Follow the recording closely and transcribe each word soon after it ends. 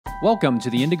Welcome to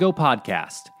the Indigo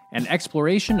Podcast, an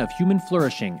exploration of human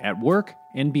flourishing at work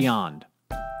and beyond.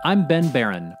 I'm Ben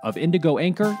Barron of Indigo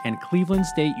Anchor and Cleveland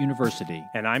State University.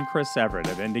 And I'm Chris Everett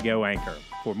of Indigo Anchor.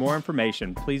 For more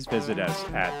information, please visit us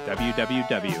at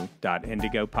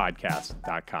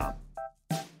www.indigopodcast.com.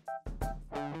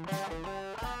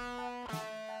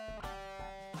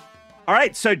 All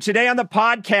right, so today on the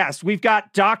podcast, we've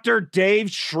got Dr.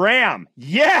 Dave Schramm.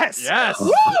 Yes! Yes! Woo!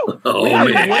 We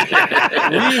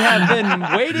have been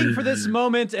waiting for this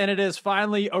moment, and it has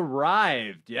finally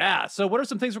arrived. Yeah, so what are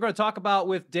some things we're going to talk about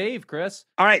with Dave, Chris?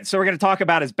 All right, so we're going to talk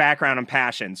about his background and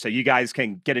passion, so you guys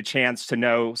can get a chance to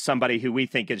know somebody who we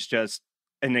think is just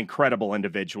an incredible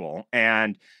individual.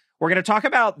 And we're going to talk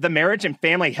about the marriage and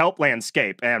family help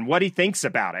landscape and what he thinks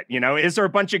about it. You know, is there a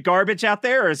bunch of garbage out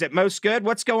there or is it most good?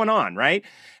 What's going on, right?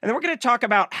 And then we're going to talk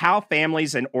about how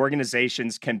families and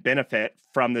organizations can benefit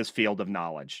from this field of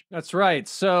knowledge. That's right.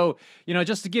 So,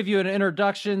 just to give you an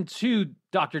introduction to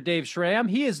Dr. Dave Schramm,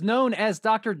 he is known as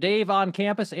Dr. Dave on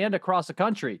campus and across the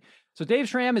country. So Dave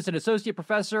Schramm is an associate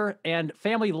professor and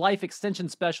family life extension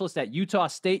specialist at Utah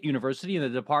State University in the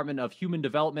Department of Human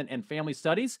Development and Family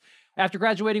Studies. After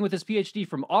graduating with his PhD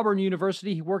from Auburn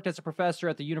University, he worked as a professor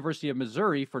at the University of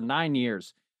Missouri for 9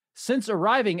 years. Since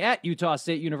arriving at Utah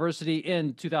State University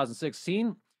in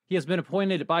 2016, he has been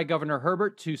appointed by Governor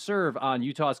Herbert to serve on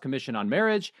Utah's Commission on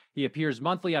Marriage. He appears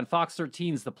monthly on Fox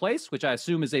 13's The Place, which I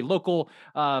assume is a local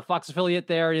Fox affiliate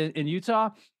there in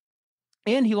Utah.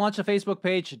 And he launched a Facebook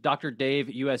page, Dr. Dave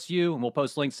USU, and we'll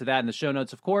post links to that in the show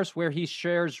notes, of course, where he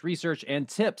shares research and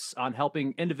tips on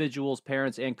helping individuals,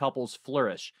 parents, and couples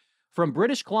flourish. From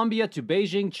British Columbia to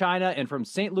Beijing, China, and from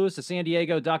St. Louis to San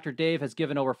Diego, Dr. Dave has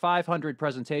given over 500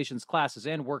 presentations, classes,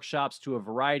 and workshops to a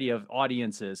variety of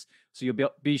audiences. So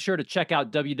you'll be sure to check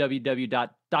out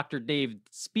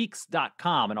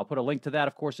www.drdavespeaks.com, and I'll put a link to that,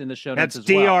 of course, in the show notes as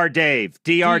well. That's Dr. Dave.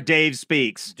 Dr. Dave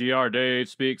Speaks. Dr. Dave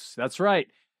Speaks. That's right.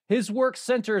 His work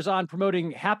centers on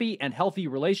promoting happy and healthy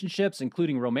relationships,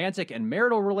 including romantic and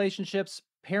marital relationships,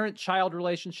 parent-child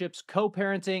relationships,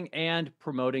 co-parenting, and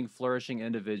promoting flourishing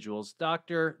individuals.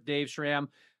 Dr. Dave Schramm,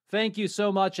 thank you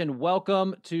so much, and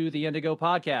welcome to the Indigo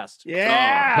Podcast.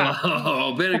 Yeah!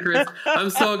 Oh, Ben and Chris, I'm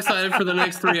so excited for the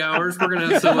next 3 hours. We're going to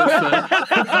have so much fun.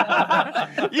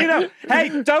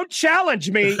 Hey, don't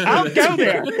challenge me. I'll go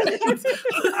there.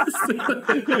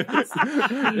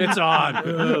 It's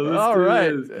on. All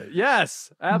right.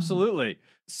 Yes, absolutely.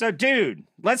 So, dude,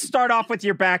 let's start off with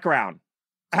your background.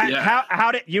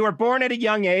 How did you were born at a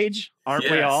young age,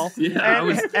 aren't we all?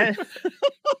 Yeah.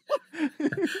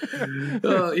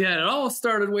 It all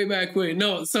started way back when.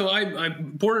 No, so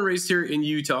I'm born and raised here in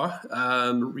Utah.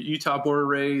 Utah born and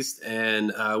raised,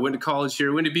 and went to college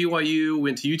here. Went to BYU.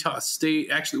 Went to Utah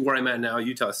State. Actually, where I'm at now,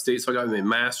 Utah State. So I got my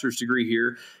master's degree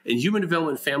here in Human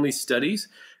Development and Family Studies.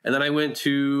 And then I went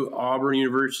to Auburn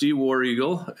University, War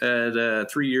Eagle, at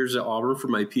 3 years at Auburn for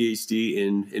my PhD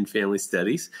in Family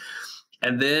Studies.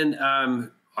 And then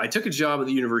I took a job at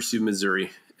the University of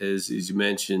Missouri. As you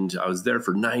mentioned, I was there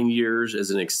for 9 years as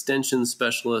an extension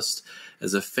specialist,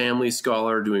 as a family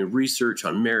scholar, doing research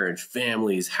on marriage,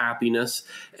 families, happiness.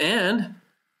 And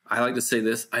I like to say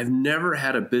this, I've never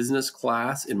had a business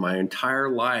class in my entire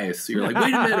life. So you're like,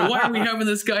 wait a minute, why are we having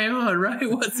this guy on, right?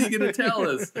 What's he going to tell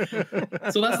us? So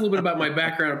that's a little bit about my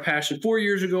background and passion. 4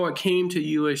 years ago, I came to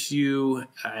USU,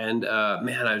 and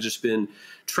I've just been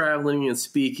traveling and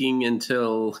speaking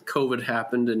until COVID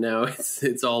happened, and now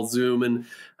it's all Zoom. And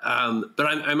but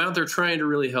I'm out there trying to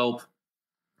really help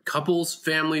couples,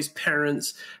 families,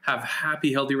 parents have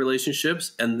happy, healthy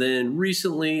relationships. And then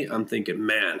recently, I'm thinking,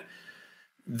 man,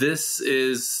 this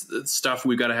is stuff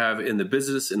we've got to have in the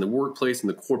business, in the workplace, in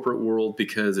the corporate world,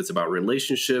 because it's about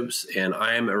relationships, and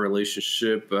I am a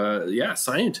relationship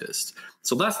scientist.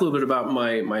 So that's a little bit about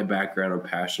my background and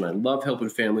passion. I love helping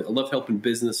family. I love helping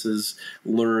businesses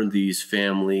learn these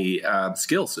family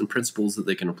skills and principles that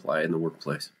they can apply in the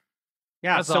workplaess.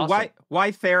 Yeah. That's so awesome.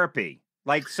 why therapy?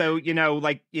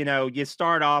 You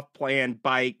start off playing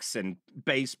bikes and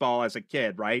baseball as a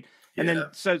kid, right? And then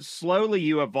so slowly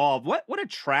you evolve. What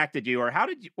attracted you, or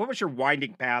what was your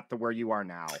winding path to where you are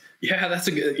now? Yeah, that's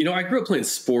a good, I grew up playing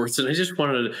sports, and I just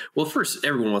wanted to, first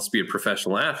everyone wants to be a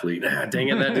professional athlete. Dang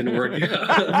it, that didn't work.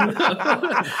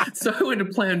 So I went to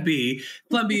plan B.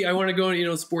 Plan B, I want to go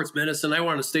into, sports medicine. I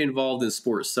want to stay involved in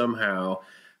sports somehow.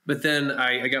 But then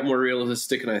I got more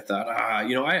realistic, and I thought, I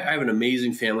have an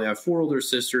amazing family. I have 4 older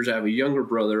sisters. I have a younger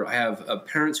brother. I have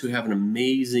parents who have an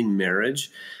amazing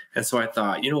marriage. And so I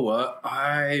thought, you know what?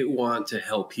 I want to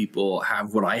help people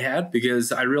have what I had,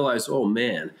 because I realized, oh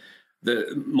man,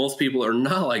 most people are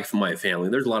not like my family.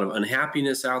 There's a lot of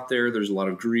unhappiness out there. There's a lot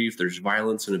of grief. There's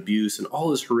violence and abuse and all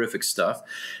this horrific stuff.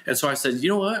 And so I said, you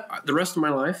know what? The rest of my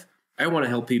life, I want to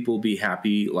help people be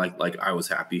happy like I was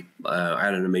happy. I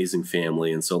had an amazing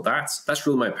family. And so that's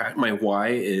really my why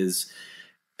is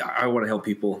I want to help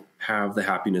people have the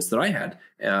happiness that I had.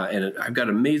 And I've got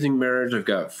an amazing marriage. I've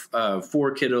got 4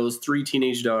 kiddos, 3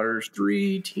 teenage daughters.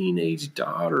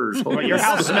 Well, your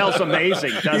house smells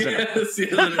amazing, doesn't it? That's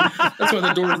why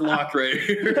the door's locked right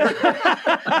here.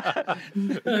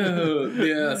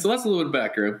 Yeah, so that's a little bit of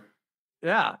background.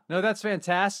 Yeah, no, that's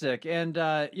fantastic. And,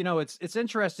 it's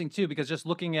interesting too, because just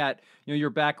looking at, your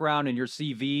background and your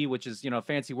CV, which is, a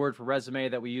fancy word for resume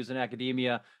that we use in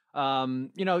academia,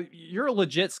 you're a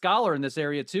legit scholar in this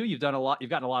area too. You've gotten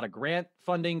a lot of grant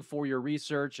funding for your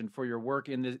research and for your work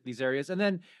in these areas. And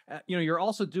then, you're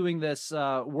also doing this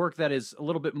work that is a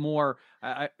little bit more,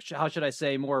 how should I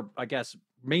say, more, I guess,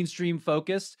 mainstream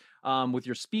focused with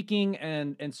your speaking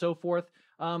and so forth.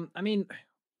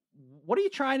 What are you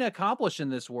trying to accomplish in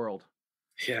this world?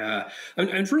 Yeah,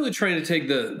 I'm really trying to take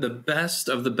the best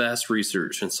of the best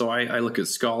research. And so I look at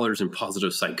scholars in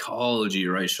positive psychology,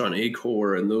 right? Sean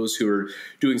Acor and those who are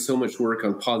doing so much work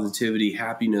on positivity,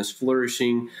 happiness,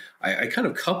 flourishing. I kind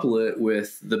of couple it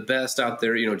with the best out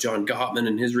there, John Gottman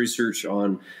and his research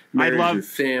on marriage and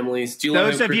families.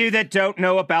 Those of you that don't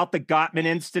know about the Gottman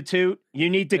Institute, you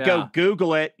need to go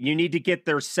Google it. You need to get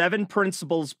their 7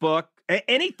 Principles book.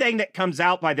 Anything that comes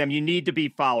out by them, you need to be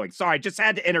following. Sorry, just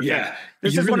had to interject. Yeah,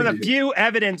 this is really one of the few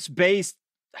evidence-based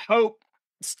hope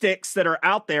sticks that are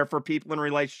out there for people in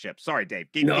relationships. Sorry, Dave.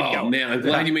 Keep going. Man, I'm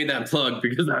glad you made that plug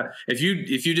because if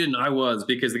you didn't, I was,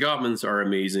 because the Gottmans are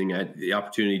amazing. I had the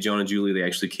opportunity, John and Julie, they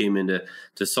actually came into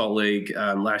Salt Lake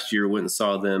last year, went and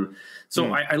saw them.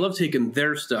 So I love taking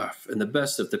their stuff and the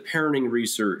best of the parenting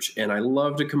research, and I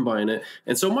love to combine it.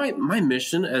 And so my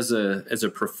mission as a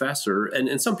professor,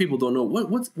 and some people don't know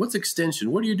what's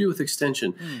extension. What do you do with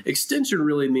extension? Extension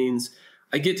really means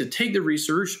I get to take the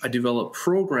research, I develop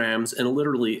programs, and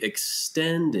literally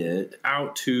extend it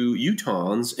out to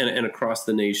Utahns and across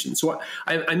the nation. So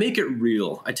I make it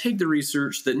real. I take the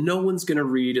research that no one's going to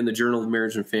read in the Journal of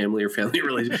Marriage and Family or Family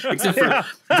Relations, except for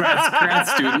grad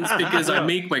students, because I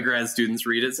make my grad students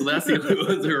read it. So that's the only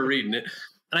ones who are reading it.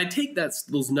 And I take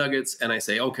those nuggets and I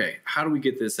say, okay, how do we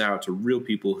get this out to real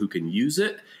people who can use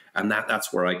it? And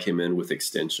that's where I came in with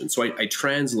extension. So I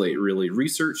translate really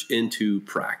research into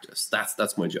practice.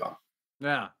 That's my job.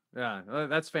 Yeah,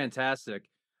 that's fantastic.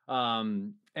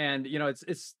 And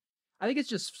it's I think it's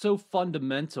just so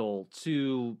fundamental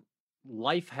to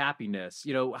life happiness.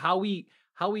 How we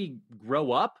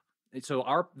grow up.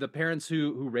 So the parents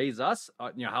who raise us,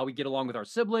 how we get along with our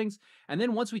siblings, and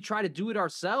then once we try to do it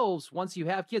ourselves, once you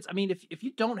have kids. I mean, if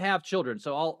you don't have children,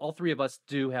 so all 3 of us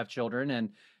do have children,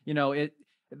 and it's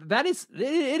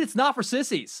not for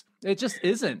sissies. It just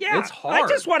isn't. Yeah, it's hard. I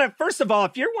just want to, first of all,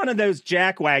 if you're one of those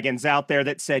jackwagons out there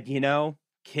that said,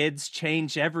 kids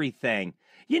change everything.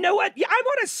 You know what? I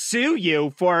want to sue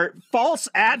you for false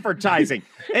advertising.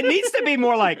 It needs to be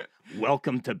more like,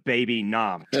 welcome to Baby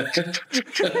Nom. Here's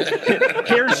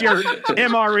your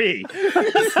MRE.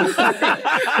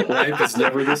 Life is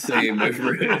never the same, my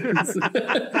friends.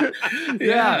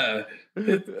 Yeah.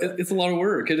 It's a lot of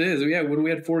work. It is. Yeah. When we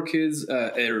had 4 kids,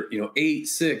 8,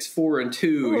 6, 4, and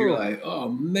 2, you're like, oh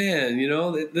man,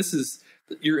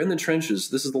 you're in the trenches.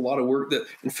 This is a lot of work. That,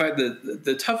 in fact,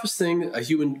 the toughest thing a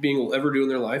human being will ever do in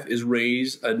their life is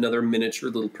raise another miniature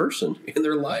little person in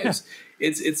their lives.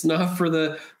 It's not for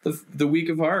the weak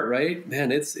of heart, right?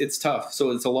 Man, it's tough.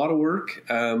 So it's a lot of work,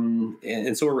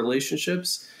 and so are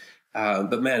relationships.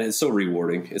 But man, it's so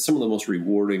rewarding. It's some of the most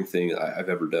rewarding thing I've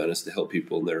ever done is to help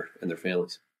people and their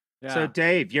families. Yeah. So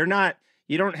Dave, you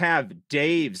don't have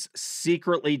Dave's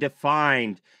secretly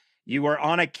defined. You were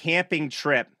on a camping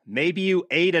trip. Maybe you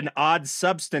ate an odd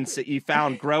substance that you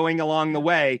found growing along the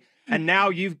way. And now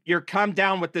you're come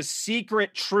down with the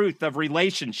secret truth of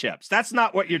relationships. That's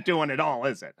not what you're doing at all,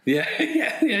 is it? Yeah,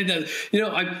 it does.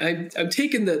 I'm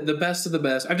taking the best of the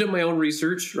best. I've done my own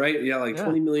research, right? Yeah,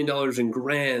 $20 million in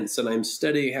grants, and I'm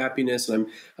studying happiness, and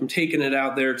I'm taking it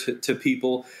out there to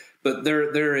people. But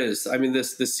there is,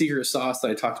 this secret sauce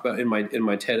that I talked about in my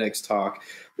TEDx talk.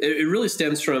 It really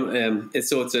stems from,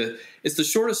 it's the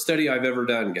shortest study I've ever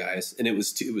done, guys, and it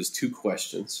was 2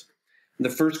 questions. The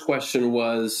first question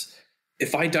was,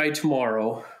 if I died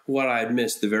tomorrow, what I'd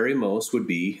miss the very most would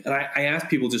be, and I asked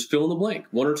people just fill in the blank,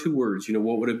 1 or 2 words,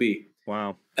 what would it be?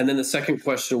 Wow. And then the second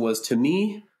question was, to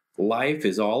me, life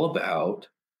is all about,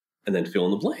 and then fill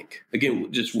in the blank.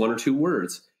 Again, just 1 or 2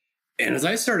 words. And as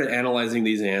I started analyzing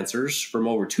these answers from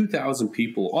over 2,000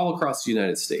 people all across the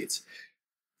United States,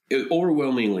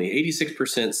 overwhelmingly,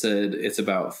 86% said it's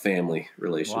about family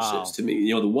relationships. Wow. To me,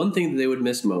 you know, the one thing that they would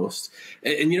miss most,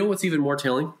 and you know what's even more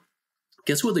telling?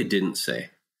 Guess what they didn't say?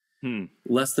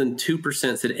 Less than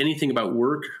 2% said anything about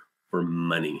work or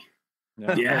money.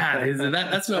 Yeah,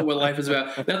 that's not what life is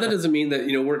about. Now, that doesn't mean that,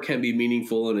 you know, work can't be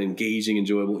meaningful and engaging,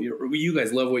 enjoyable. You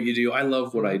guys love what you do. I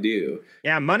love what I do.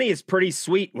 Yeah, money is pretty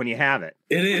sweet when you have it.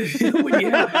 It is. when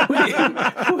you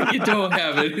don't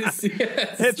have it,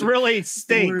 it really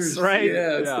stinks, right?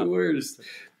 Yeah, it's the worst.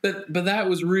 But that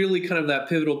was really kind of that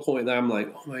pivotal point that I'm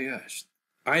like, oh my gosh,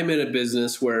 I'm in a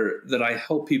business that I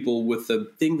help people with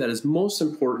the thing that is most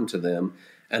important to them,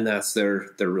 and that's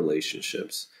their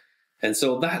relationships. And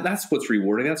so that's what's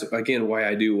rewarding. That's, again, why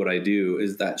I do what I do,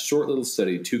 is that short little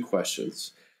study, 2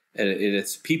 questions. And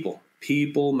it's people.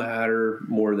 People matter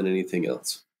more than anything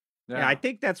else. Yeah, I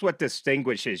think that's what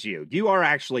distinguishes you. You are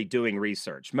actually doing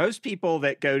research. Most people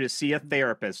that go to see a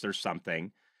therapist or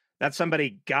something, that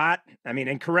somebody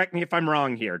and correct me if I'm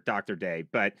wrong here, Dr. Dave,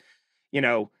 but, you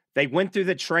know, they went through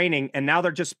the training and now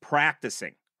they're just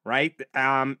practicing. Right.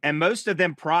 And most of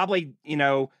them probably,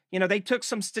 they took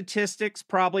some statistics,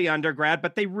 probably undergrad,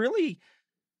 but they really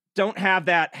don't have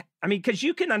that. I mean, because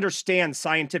you can understand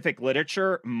scientific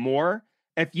literature more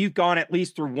if you've gone at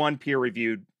least through one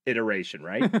peer-reviewed iteration,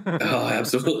 right? Oh,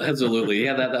 absolutely. Absolutely.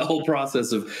 Yeah, that whole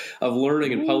process of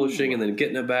learning and publishing and then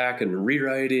getting it back and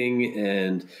rewriting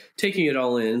and taking it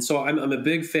all in. So I'm a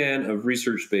big fan of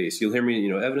research-based. You'll hear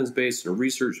me, evidence-based and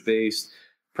research-based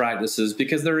practices,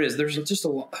 because there's just a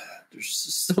lot, there's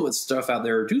so much stuff out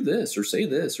there. Do this or say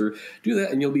this or do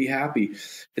that and you'll be happy.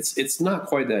 It's not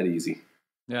quite that easy.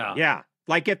 Yeah.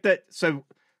 Like so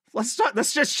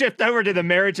let's just shift over to the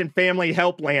marriage and family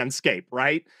help landscape,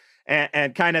 right?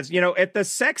 And kind of, if the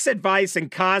Sex Advice and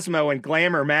Cosmo and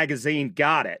Glamour magazine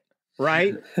got it,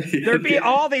 right? There'd be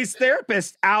all these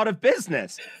therapists out of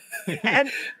business.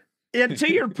 And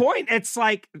to your point, it's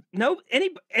like,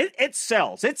 it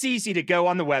sells. It's easy to go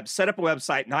on the web, set up a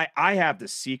website, and I have the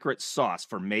secret sauce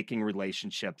for making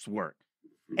relationships work.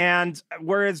 And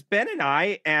whereas Ben and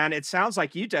I, and it sounds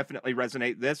like you definitely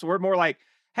resonate with this, we're more like,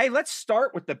 hey, let's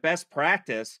start with the best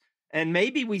practice, and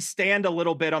maybe we stand a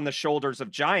little bit on the shoulders of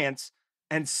giants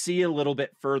and see a little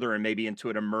bit further and maybe into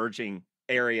an emerging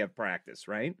area of practice,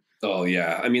 right? Oh,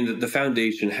 yeah. I mean, the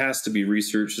foundation has to be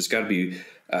research. It's got to be,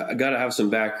 got to have some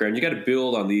background. You got to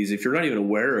build on these. If you're not even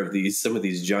aware of some of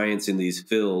these giants in these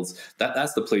fields,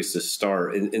 that's the place to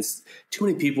start. And too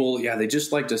many people, they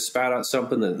just like to spout out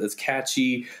something that's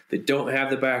catchy. They don't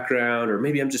have the background, or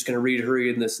maybe I'm just going to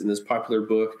read in this popular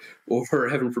book, or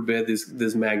heaven forbid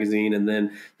this magazine,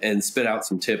 and spit out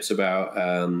some tips about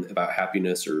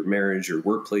happiness or marriage or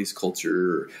workplace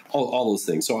culture, or all those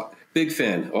things. So big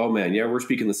fan. Oh man, yeah, we're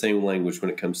speaking the same language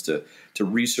when it comes to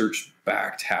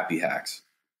research-backed happy hacks.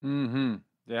 Mm-hmm.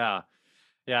 Yeah.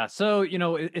 So,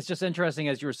 it's just interesting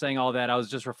as you were saying all that. I was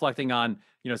just reflecting on,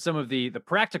 some of the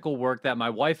practical work that my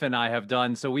wife and I have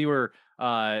done. So we were,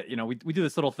 we do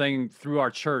this little thing through our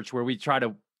church where we try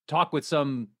to talk with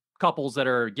some couples that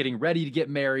are getting ready to get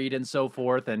married and so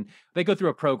forth. And they go through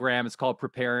a program. It's called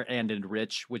Prepare and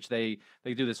Enrich, which they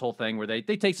do this whole thing where they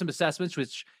take some assessments,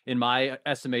 which in my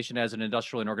estimation as an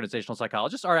industrial and organizational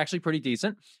psychologist are actually pretty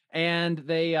decent. And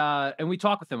and we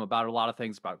talk with them about a lot of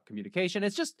things about communication.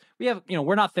 It's just, we have,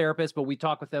 we're not therapists, but we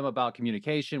talk with them about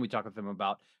communication. We talk with them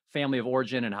about family of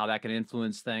origin and how that can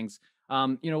influence things.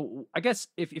 I guess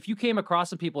if you came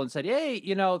across some people and said, hey,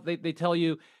 they tell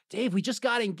you, Dave, we just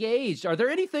got engaged. Are there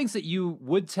any things that you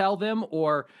would tell them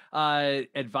or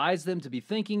advise them to be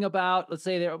thinking about? Let's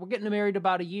say we're getting married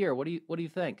about a year. What do you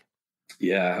think?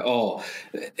 Yeah. Oh,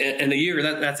 and a year,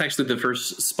 that's actually the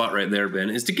first spot right there, Ben,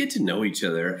 is to get to know each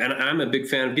other. And I'm a big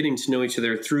fan of getting to know each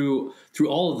other through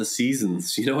all of the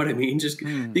seasons. You know what I mean? Just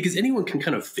because anyone can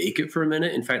kind of fake it for a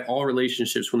minute. In fact, all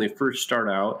relationships, when they first start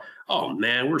out, oh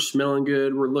man, we're smelling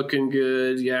good. We're looking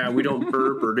good. Yeah. We don't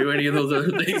burp or do any of those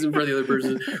other things in front of the other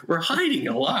person. We're hiding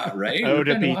a lot, right? Oh,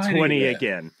 to be 20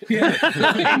 again. Yeah,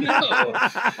 I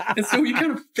know. And so you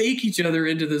kind of fake each other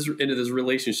into this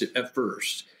relationship at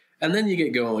first. And then you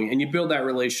get going and you build that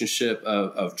relationship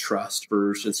of trust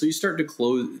first. And so you start to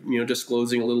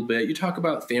disclosing a little bit. You talk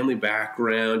about family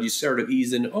background. You start to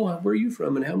ease in, oh, where are you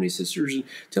from and how many sisters? And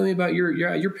tell me about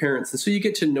your parents. And so you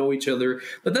get to know each other.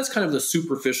 But that's kind of the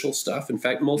superficial stuff. In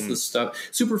fact, most of the stuff,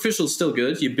 superficial is still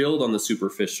good. You build on the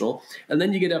superficial. And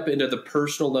then you get up into the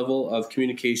personal level of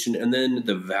communication and then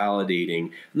the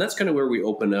validating. And that's kind of where we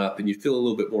open up and you feel a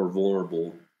little bit more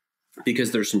vulnerable.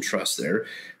 because there's some trust there.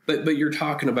 But you're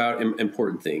talking about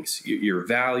important things, your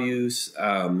values.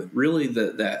 Really,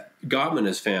 that Gottman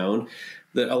has found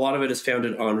that a lot of it is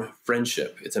founded on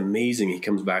friendship. It's amazing. He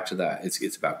comes back to that.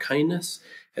 It's about kindness.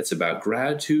 It's about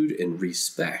gratitude and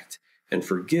respect and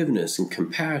forgiveness and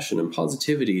compassion and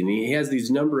positivity. And he has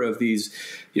these number of these,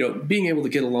 being able to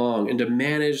get along and to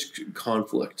manage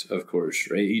conflict, of course,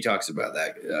 right? He talks about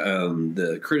that,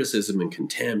 the criticism and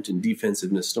contempt and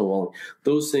defensiveness, stonewalling,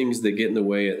 those things that get in the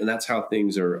way. And that's how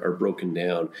things are broken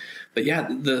down. But yeah,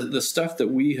 the stuff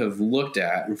that we have looked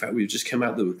at, in fact, we've just come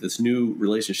out with this new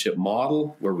relationship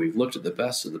model where we've looked at the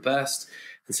best of the best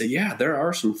and say, yeah, there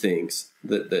are some things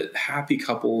that happy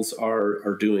couples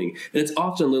are doing. And it's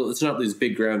often it's not these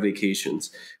big grand vacations.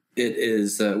 It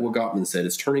is what Gottman said,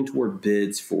 it's turning toward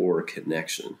bids for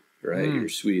connection, right? Your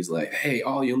sweetie's like, hey,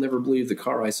 you'll never believe the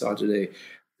car I saw today.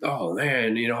 Oh,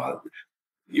 man,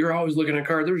 you're always looking at a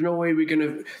car. There's no way we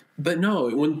can. But no,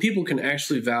 when people can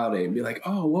actually validate and be like,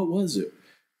 oh, what was it?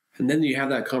 And then you have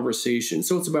that conversation.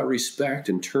 So it's about respect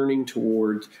and turning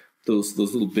toward those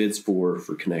little bids for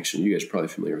connection. You guys are probably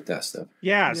familiar with that stuff.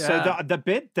 Yeah. So the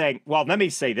bid thing. Well, let me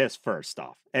say this first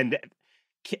off, and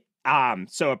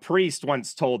so a priest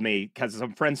once told me, because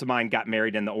some friends of mine got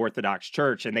married in the Orthodox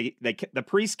Church, and the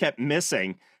priest kept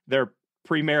missing their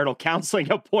premarital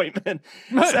counseling appointment.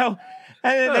 So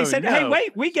and they said, "Hey,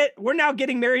 wait, we're now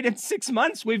getting married in 6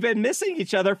 months. We've been missing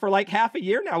each other for like half a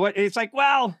year now." It's like,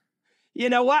 well, you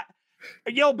know what?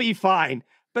 You'll be fine.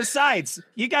 Besides,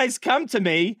 you guys come to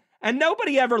me. And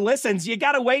nobody ever listens. You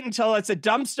got to wait until it's a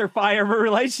dumpster fire of a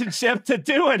relationship to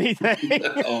do anything.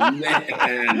 Oh,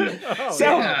 man.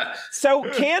 So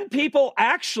can people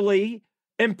actually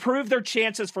improve their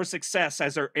chances for success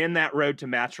as they're in that road to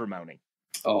matrimony?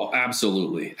 Oh,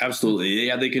 absolutely. Absolutely.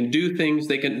 Yeah, they can do things.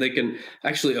 They can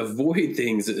actually avoid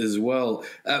things as well.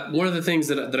 One of the things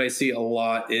that I see a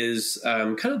lot is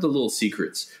kind of the little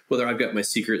secrets, whether I've got my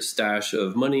secret stash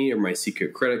of money or my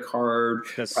secret credit card.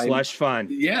 The slush fund.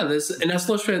 Yeah, that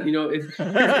slush fund, here's a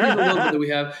little bit that we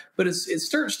have, but it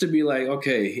starts to be like,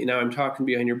 okay, I'm talking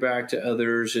behind your back to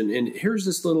others. And here's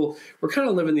this we're kind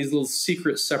of living these little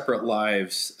secret, separate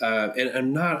lives. And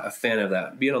I'm not a fan of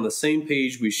that. Being on the same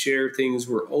page, we share things,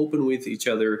 we're open with each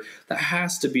other. That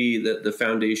has to be the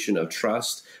foundation of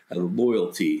trust and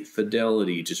loyalty,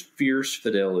 fidelity, just fierce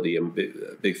fidelity. I'm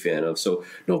a big fan of. So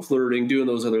no flirting, doing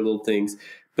those other little things.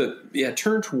 But yeah,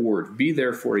 turn toward, be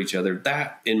there for each other.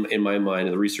 That, in my mind,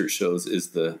 and the research shows, is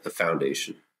the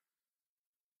foundation.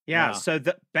 Yeah. So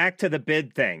back to the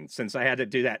bid thing, since I had to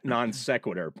do that non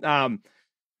sequitur.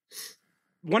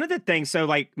 One of the things, so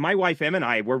like my wife, Em, and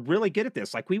I were really good at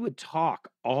this. Like we would talk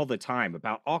all the time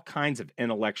about all kinds of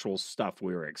intellectual stuff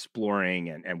we were exploring,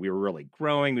 and we were really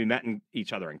growing. We met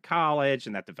each other in college,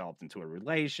 and that developed into a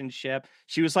relationship.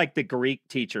 She was like the Greek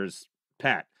teacher's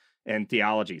pet in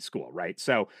theology school, right?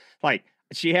 So like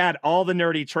she had all the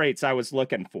nerdy traits I was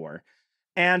looking for.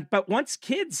 But once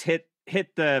kids hit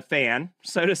the fan,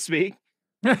 so to speak,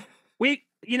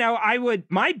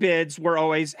 my bids were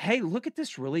always, hey, look at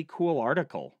this really cool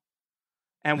article.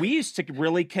 And we used to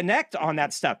really connect on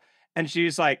that stuff. And she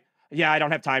was like, yeah, I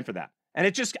don't have time for that. And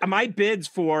it just, my bids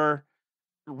for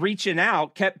reaching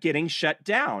out kept getting shut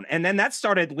down. And then that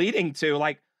started leading to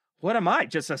like, what am I,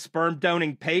 just a sperm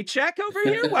donating paycheck over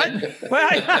here? What? Well,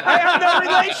 I have no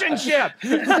relationship.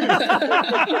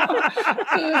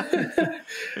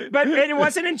 But it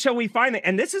wasn't until we finally,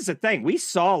 and this is the thing, we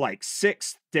saw like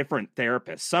 6 different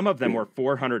therapists. Some of them were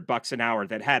 $400 an hour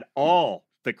that had all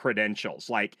the credentials.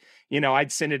 Like,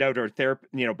 I'd send it out to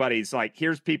our buddies, like,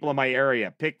 here's people in my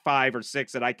area, pick 5 or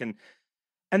 6 that I can.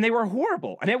 And they were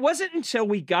horrible. And it wasn't until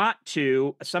we got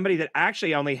to somebody that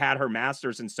actually only had her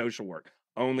master's in social work.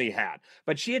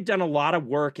 But she had done a lot of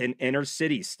work in inner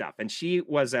city stuff, and she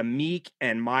was a meek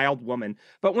and mild woman.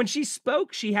 But when she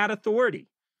spoke, she had authority.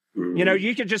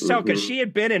 You could just tell, because she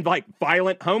had been in like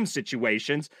violent home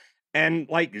situations and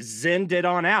like zinned it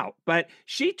on out. But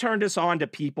she turned us on to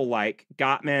people like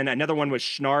Gottman. Another one was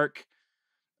Schnark.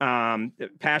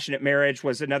 Passionate Marriage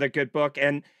was another good book.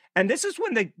 And this is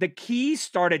when the key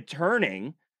started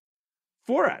turning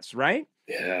for us, right?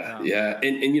 Yeah.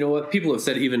 And you know what? People have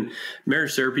said even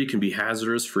marriage therapy can be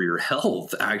hazardous for your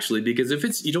health, actually, because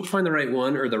if you don't find the right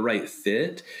one or the right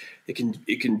fit, it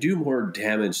can do more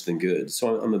damage than good.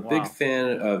 So I'm a big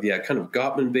fan of, kind of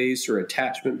Gottman-based or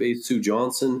attachment-based. Sue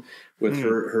Johnson with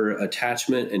her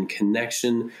attachment and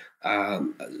connection.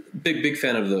 Big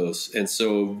fan of those. And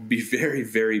so be very,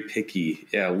 very picky,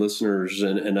 listeners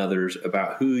and others,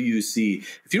 about who you see.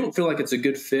 If you don't feel like it's a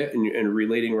good fit and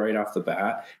relating right off the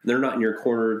bat, and they're not in your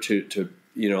corner to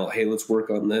hey, let's work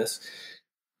on this,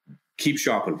 keep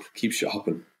shopping, keep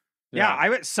shopping.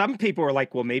 Yeah, some people were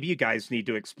like, well, maybe you guys need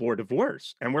to explore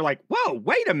divorce. And we're like, whoa,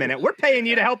 wait a minute. We're paying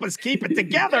you to help us keep it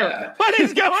together. Yeah. What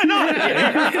is going on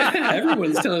here?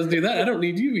 Everyone's telling us to do that. I don't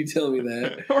need you to be telling me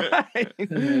that. Right.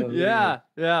 Oh,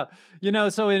 Yeah. You know,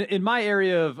 so in my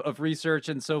area of research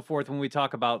and so forth, when we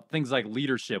talk about things like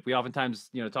leadership, we oftentimes,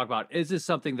 talk about, is this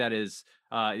something that is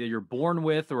you're born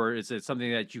with, or is it something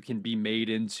that you can be made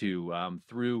into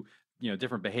through,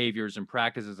 different behaviors and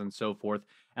practices and so forth?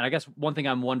 And I guess one thing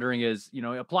I'm wondering is,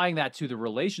 applying that to the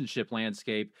relationship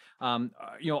landscape,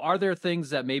 are there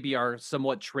things that maybe are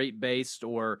somewhat trait-based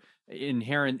or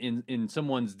inherent in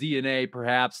someone's DNA,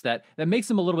 perhaps, that makes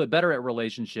them a little bit better at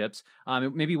relationships?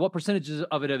 Maybe what percentages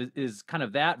of it is kind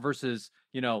of that versus,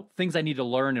 things I need to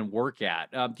learn and work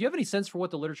at? Do you have any sense for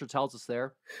what the literature tells us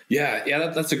there? Yeah,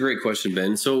 that's a great question,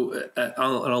 Ben. So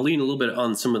I'll lean a little bit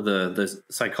on some of the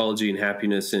psychology and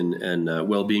happiness and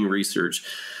well-being research.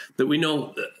 That we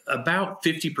know about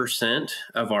 50%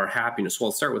 of our happiness, well,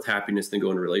 I'll start with happiness, then go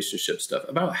into relationship stuff.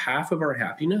 About half of our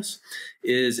happiness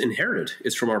is inherited.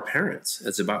 It's from our parents.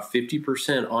 It's about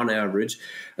 50% on average.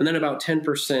 And then about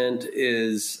 10%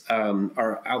 is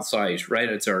our outside, right?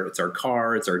 It's our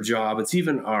car, it's our job, it's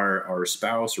even our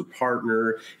spouse or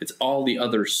partner. It's all the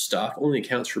other stuff. Only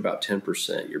accounts for about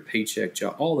 10%, your paycheck,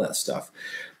 job, all that stuff.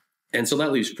 And so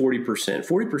that leaves 40%.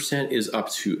 40% is up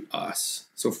to us.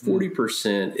 So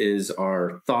 40% is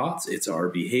our thoughts, it's our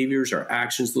behaviors, our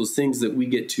actions, those things that we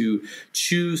get to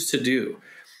choose to do.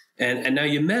 And now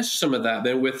you mesh some of that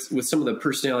then with some of the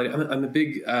personality. I'm a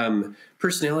big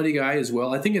personality guy as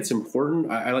well. I think it's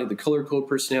important. I like the color code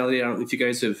personality. I don't know if you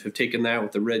guys have taken that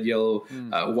with the red, yellow,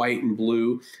 white, and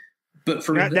blue. But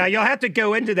for now you'll have to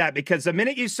go into that, because the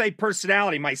minute you say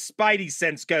personality, my spidey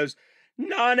sense goes,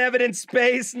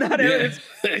 non-evidence-based, non-evidence.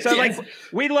 So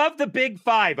we love the big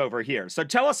five over here. So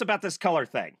tell us about this color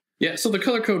thing. Yeah, so the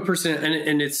color code person,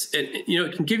 and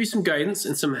it can give you some guidance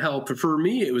and some help. But for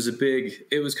me, it was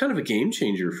kind of a game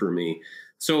changer for me.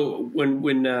 So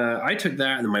when I took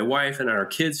that, and my wife and our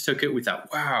kids took it, we thought,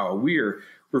 wow, we're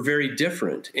very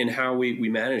different in how we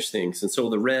manage things. And so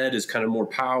the red is kind of more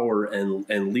power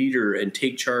and leader and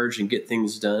take charge and get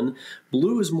things done.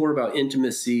 Blue is more about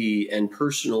intimacy and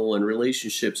personal and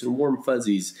relationships and warm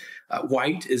fuzzies.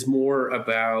 White is more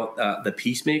about the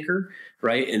peacemaker,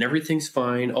 right? And everything's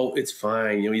fine. Oh, it's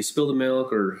fine. You spill the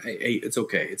milk, or hey, it's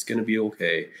okay. It's going to be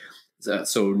okay.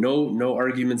 So no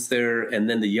arguments there. And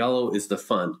then the yellow is the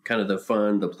fun, kind of the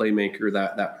playmaker,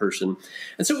 that person.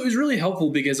 And so it was really helpful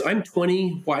because I'm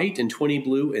 20 white and 20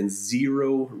 blue and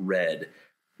 0 red.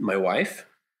 My wife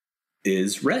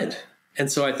is red. And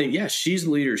so I think, yeah, she's the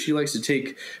leader. She likes to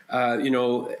take,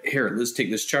 here, let's take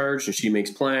this charge. And she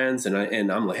makes plans. And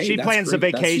I'm like, hey, she that's plans great.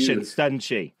 the vacations, doesn't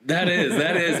she? That is.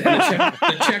 And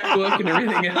the checkbook and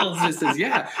everything else just says,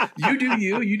 yeah, you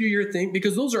do your thing,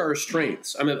 because those are our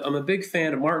strengths. I'm a big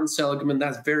fan of Martin Seligman.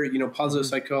 That's very, positive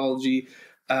psychology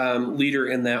leader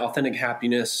in that Authentic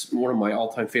Happiness, one of my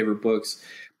all-time favorite books.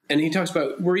 And he talks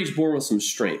about we're each born with some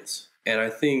strengths. And I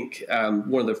think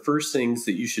one of the first things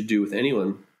that you should do with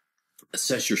anyone,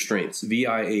 assess your strengths,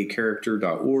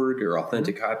 viacharacter.org or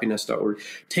authentichappiness.org.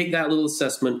 Take that little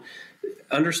assessment,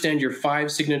 understand your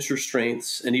 5 signature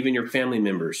strengths, and even your family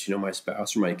members, my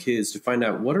spouse or my kids, to find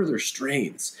out what are their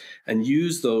strengths and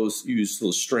use those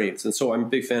strengths. And so I'm a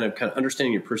big fan of kind of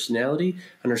understanding your personality,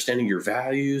 understanding your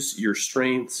values, your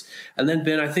strengths. And then,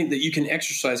 Ben, I think that you can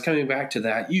exercise, coming back to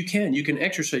that, you can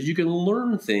exercise, you can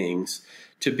learn things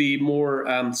to be more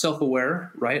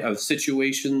self-aware, right, of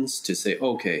situations, to say,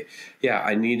 okay, yeah,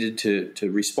 I needed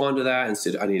to respond to that.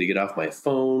 Instead, I need to get off my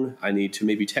phone. I need to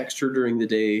maybe text her during the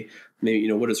day.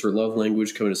 Maybe, what is her love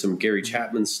language? Coming to some Gary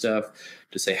Chapman stuff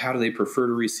to say, how do they prefer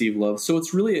to receive love? So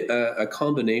it's really a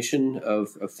combination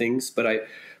of things. But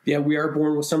we are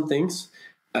born with some things.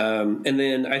 And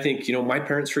then I think, my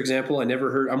parents, for example, I'm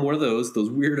one of those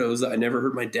weirdos that I never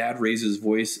heard my dad raise his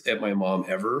voice at my mom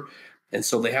ever. And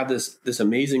so they have this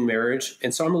amazing marriage.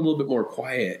 And so I'm a little bit more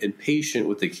quiet and patient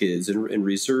with the kids and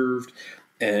reserved.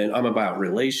 And I'm about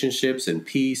relationships and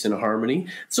peace and harmony.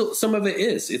 So some of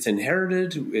it's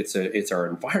inherited. It's our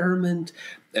environment,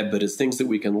 but it's things that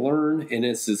we can learn. And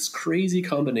it's this crazy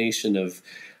combination of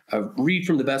read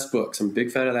from the best books. I'm a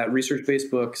big fan of that, research-based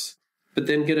books, but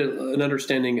then get an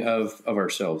understanding of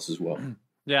ourselves as well.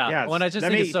 Yeah. Yes. Well, and I just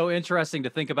think it's so interesting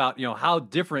to think about, how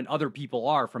different other people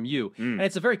are from you. And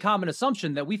it's a very common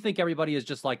assumption that we think everybody is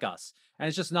just like us. And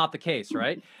it's just not the case,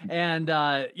 right? And,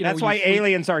 that's why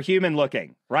aliens are human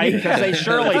looking. right? Because they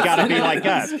surely got to be like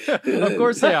us. Of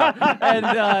course they are.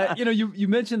 And you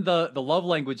mentioned the love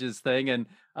languages thing, and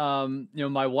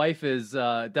my wife is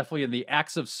definitely in the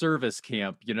acts of service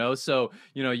camp. So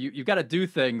you've got to do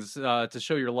things to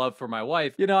show your love for my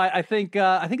wife. I think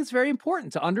it's very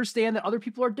important to understand that other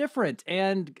people are different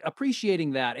and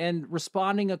appreciating that and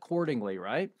responding accordingly,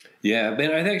 right? Yeah,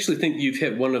 Ben, I actually think you've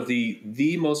hit one of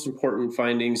the most important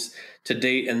findings to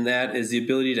date, and that is the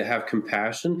ability to have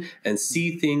compassion and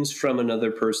see things from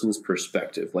another person's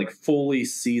perspective, like fully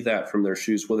see that from their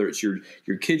shoes, whether it's your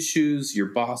kid's shoes, your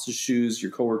boss's shoes,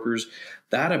 your coworkers.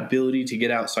 That ability to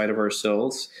get outside of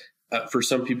ourselves, for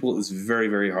some people, is very,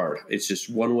 very hard. It's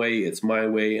just one way, it's my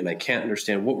way, and I can't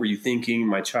understand what were you thinking,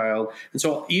 my child. And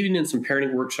so even in some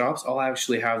parenting workshops, I'll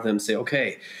actually have them say,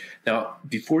 okay, now,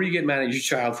 before you get mad at your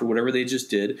child for whatever they just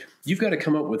did, you've got to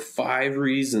come up with 5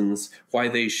 reasons why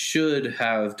they should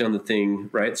have done the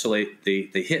thing, right? So they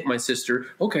hit my sister.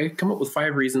 Okay, come up with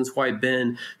 5 reasons why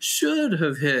Ben should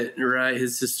have hit, right,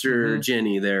 his sister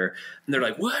Jenny there. And they're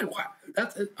like, what?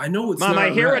 I know it's Mom, not I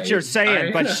hear right. what you're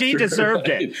saying, but she deserved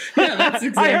it. Yeah, that's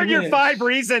exactly I heard your it. 5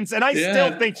 reasons, and I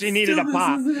still think she needed a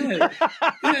pop.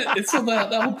 Yeah, and so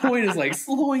the whole point is like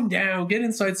slowing down, get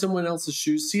inside someone else's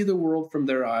shoes, see the world from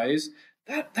their eyes.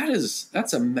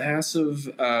 That's a massive,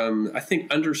 I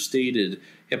think, understated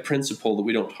principle that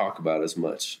we don't talk about as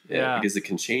much. Because it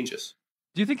can change us.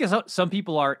 Do you think some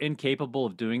people are incapable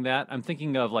of doing that? I'm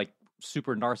thinking of like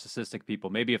super narcissistic people,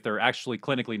 maybe if they're actually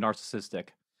clinically narcissistic.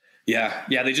 Yeah,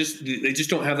 they just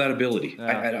don't have that ability.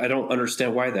 Yeah. I don't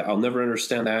understand why that. I'll never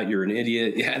understand that. You're an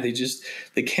idiot. Yeah,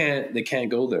 they can't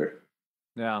go there.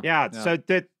 Yeah. So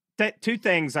the 2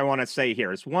 things I want to say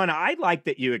here is, one, I like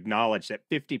that you acknowledge that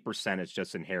 50% is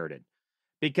just inherited,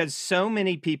 because so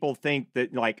many people think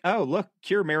that, like, oh, look,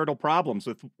 cure marital problems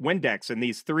with Windex and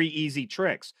these 3 easy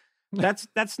tricks.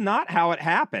 That's not how it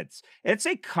happens. It's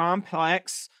a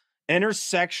complex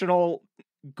intersectional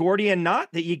Gordian knot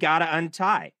that you got to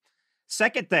untie.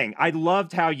 Second thing, I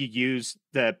loved how you used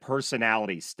the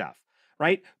personality stuff,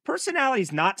 right? Personality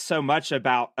is not so much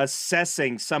about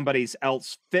assessing somebody's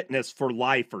else fitness for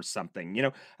life or something.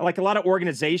 Like a lot of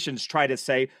organizations try to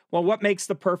say, well, what makes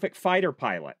the perfect fighter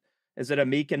pilot? Is it a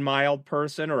meek and mild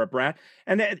person or a brat?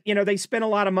 And they spent a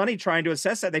lot of money trying to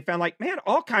assess that. They found, like, man,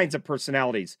 all kinds of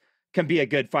personalities can be a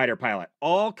good fighter pilot.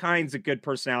 All kinds of good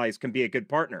personalities can be a good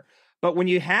partner. But when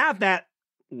you have that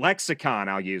lexicon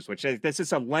I'll use, which is, this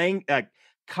is a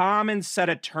common set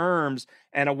of terms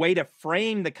and a way to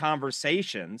frame the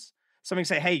conversations. Somebody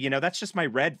say, hey, that's just my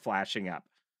red flashing up.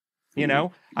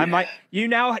 I'm like,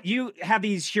 you have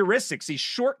these heuristics, these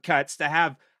shortcuts to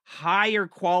have higher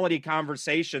quality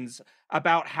conversations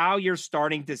about how you're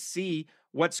starting to see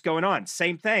what's going on.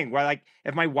 Same thing where, like,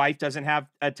 if my wife doesn't have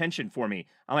attention for me,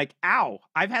 I'm like, ow,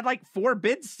 I've had like 4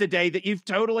 bids today that you've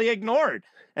totally ignored.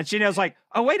 And she knows, like,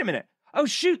 oh, wait a minute. Oh,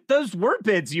 shoot, those were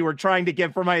bids you were trying to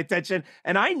give for my attention.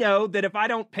 And I know that if I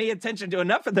don't pay attention to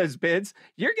enough of those bids,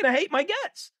 you're going to hate my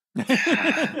guts.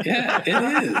 Yeah,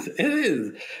 it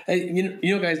is.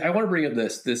 Hey, guys, I want to bring up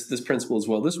this principle as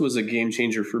well. This was a game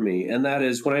changer for me. And that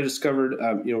is when I discovered,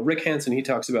 Rick Hansen, he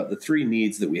talks about the 3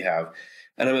 needs that we have.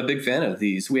 And I'm a big fan of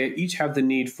these. We each have the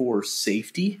need for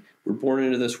safety. We're born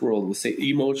into this world with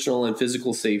emotional and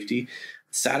physical safety,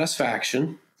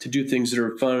 satisfaction, to do things that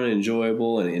are fun and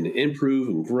enjoyable and improve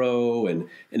and grow and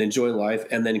enjoy life,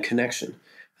 and then connection.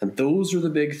 And those are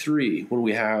the big 3 when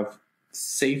we have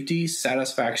safety,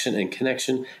 satisfaction, and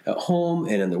connection at home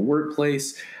and in the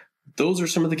workplace. Those are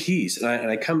some of the keys.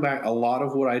 And I come back, a lot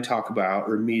of what I talk about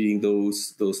are meeting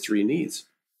those 3 needs.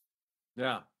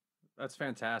 Yeah, that's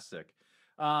fantastic.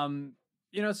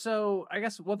 So I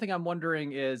guess one thing I'm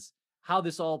wondering is how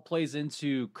this all plays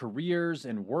into careers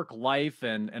and work life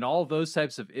and all of those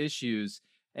types of issues.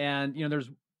 And,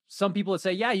 there's some people that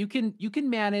say, yeah, you can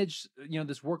manage,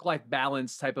 this work-life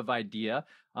balance type of idea.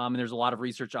 And there's a lot of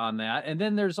research on that. And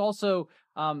then there's also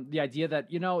the idea that,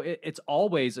 it's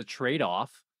always a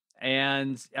trade-off,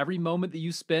 and every moment that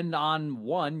you spend on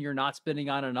one, you're not spending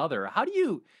on another. How do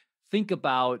you think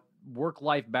about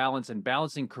work-life balance and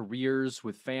balancing careers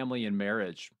with family and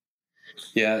marriage?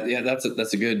 Yeah, that's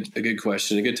a good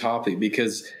question, a good topic,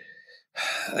 because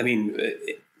I mean,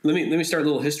 let me start a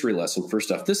little history lesson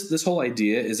first off. This whole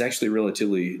idea is actually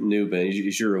relatively new, Ben,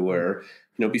 as you're aware.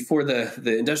 Before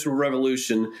the Industrial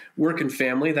Revolution, work and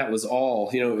family, that was all.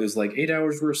 It was like 8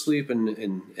 hours worth of sleep,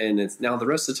 and it's now the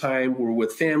rest of the time we're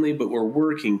with family, but we're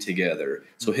working together.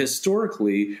 So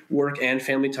historically, work and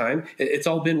family time, it's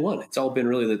all been one. It's all been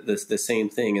really the same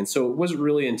thing. And so it wasn't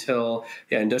really until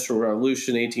Industrial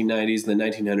Revolution, 1890s, and the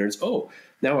 1900s.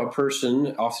 Now a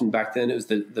person, often back then it was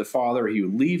the father, he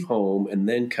would leave home and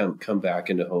then come back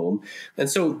into home. And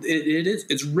so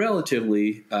it's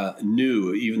relatively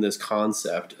new, even this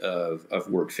concept of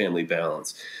work-family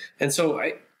balance. And so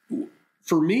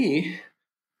for me,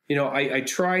 I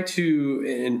try to,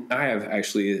 and I have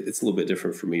actually, it's a little bit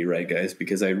different for me, right, guys?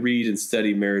 Because I read and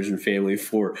study marriage and family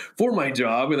for my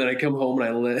job, and then I come home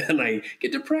and I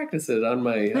get to practice it on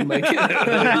my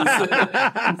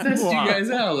kiddos, test you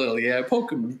guys out a little,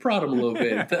 poke them and prod them a little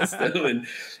bit, test them,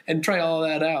 and try all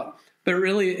that out. But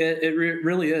really, it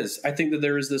really is. I think that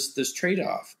there is this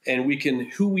trade-off, and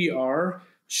who we are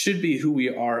should be who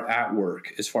we are at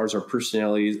work as far as our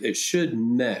personalities. It should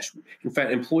mesh. In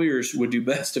fact, employers would do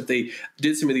best if they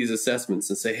did some of these assessments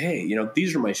and say, hey,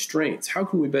 these are my strengths. How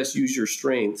can we best use your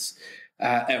strengths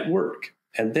at work?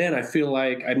 And then I feel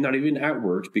like I'm not even at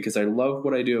work because I love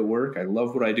what I do at work. I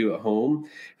love what I do at home.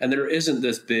 And there isn't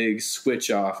this big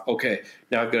switch off. Okay,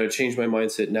 now I've got to change my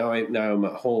mindset. Now I'm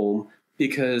at home.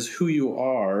 Because who you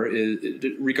are,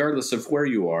 regardless of where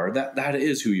you are, that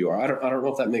is who you are. I don't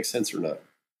know if that makes sense or not.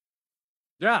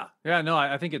 Yeah, no,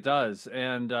 I think it does,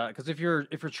 and because if you're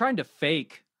trying to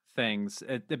fake things,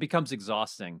 it becomes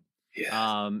exhausting.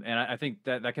 Yeah. And I think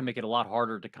that can make it a lot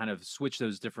harder to kind of switch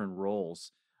those different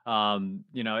roles.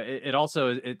 It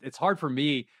also it's hard for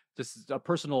me. Just a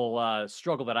personal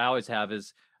struggle that I always have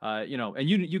is, and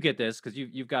you get this because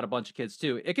you've got a bunch of kids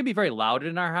too. It can be very loud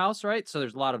in our house, right? So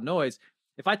there's a lot of noise.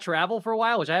 If I travel for a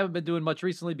while, which I haven't been doing much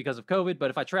recently because of COVID,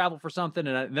 but if I travel for something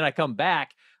and then I come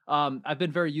back, I've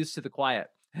been very used to the quiet.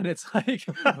 And it's like,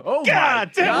 oh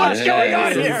God, my God, what's going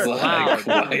on here? So I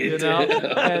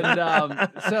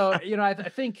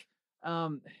think,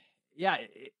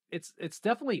 it's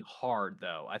definitely hard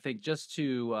though. I think just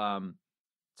to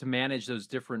manage those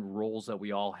different roles that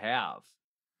we all have.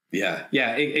 Yeah,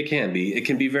 it can be. It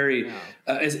can be very,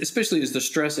 especially as the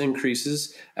stress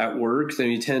increases at work,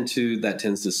 then that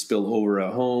tends to spill over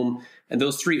at home. And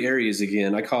those three areas,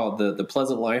 again, I call it the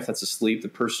pleasant life, that's asleep, the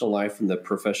personal life, and the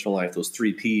professional life, those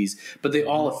three Ps. But they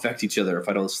all affect each other. If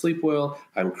I don't sleep well,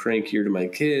 I'm crankier to my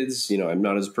kids. I'm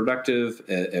not as productive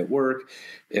at work.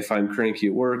 If I'm cranky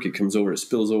at work, it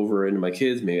spills over into my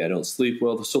kids. Maybe I don't sleep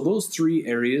well. So those three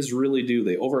areas really do.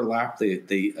 They overlap.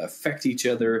 They affect each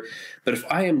other. But if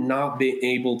I am not being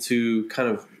able to kind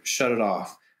of shut it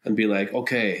off and be like,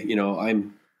 okay,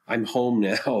 I'm home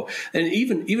now. And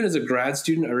even as a grad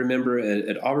student, I remember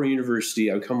at Auburn University,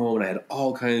 I would come home and I had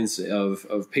all kinds of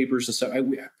papers and stuff. I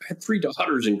had 3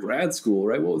 daughters in grad school,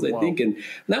 right? What was I thinking? And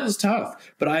that was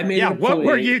tough. But I made it a point. What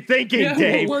were you thinking,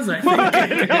 Dave? What was I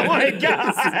thinking? Oh my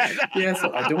God.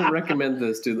 So I don't recommend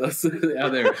this to those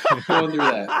out there going through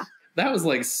that. That was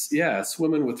like,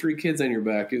 swimming with 3 kids on your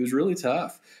back. It was really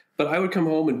tough. But I would come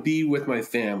home and be with my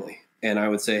family. And I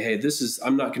would say, hey,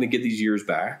 I'm not going to get these years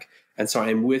back. And so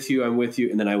I'm with you.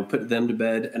 And then I would put them to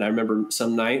bed. And I remember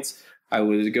some nights I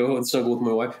would go and snuggle with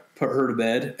my wife, put her to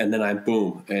bed, and then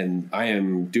and I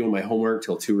am doing my homework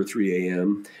till 2 or 3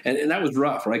 a.m. And that was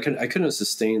rough, right? I couldn't have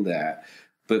sustained that.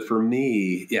 But for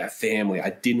me, family, I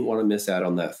didn't want to miss out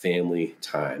on that family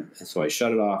time. And so I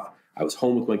shut it off. I was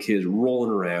home with my kids,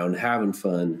 rolling around, having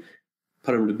fun,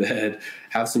 put them to bed,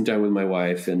 have some time with my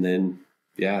wife, and then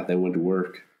went to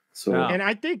work. So, and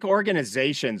I think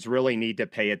organizations really need to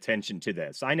pay attention to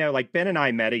this. I know, like Ben and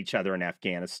I met each other in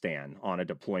Afghanistan on a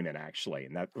deployment, actually,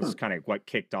 and that was kind of what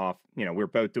kicked off. We were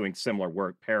both doing similar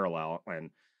work parallel, and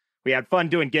we had fun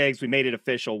doing gigs. We made it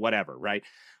official, whatever, right?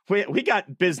 We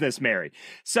got business married.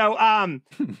 So,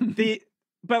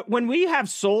 but when we have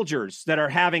soldiers that are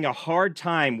having a hard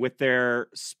time with their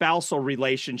spousal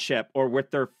relationship or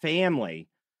with their family,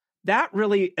 that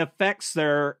really affects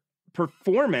their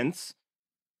performance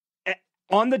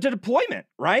on the deployment,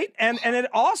 right? And it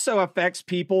also affects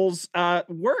people's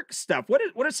work stuff.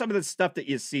 What are some of the stuff that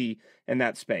you see in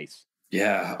that space?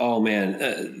 Yeah. Oh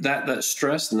man, that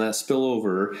stress and that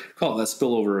spillover, call it that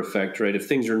spillover effect, right? If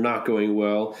things are not going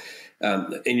well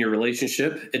in your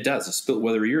relationship, it does.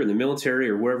 Whether you're in the military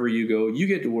or wherever you go, you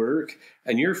get to work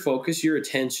and your focus, your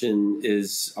attention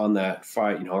is on that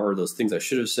fight, or those things I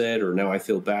should have said, or now I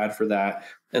feel bad for that.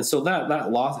 And so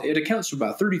that loss, it accounts for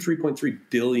about 33.3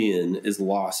 billion is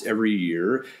lost every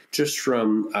year just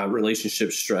from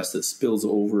relationship stress that spills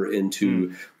over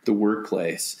into the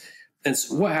workplace. And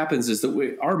so what happens is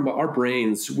that our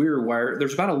brains, we're wired.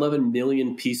 There's about 11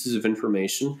 million pieces of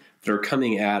information that are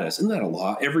coming at us. Isn't that a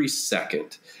lot? Every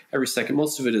second.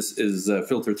 Most of it is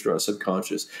filtered through our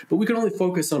subconscious. But we can only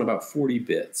focus on about 40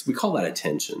 bits. We call that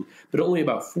attention, but only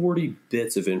about 40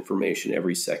 bits of information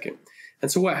every second.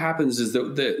 And so what happens is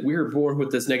that we're born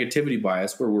with this negativity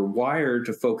bias where we're wired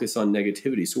to focus on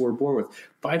negativity. So we're born with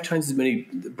 5 times as many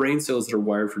brain cells that are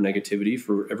wired for negativity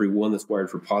for every one that's wired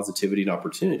for positivity and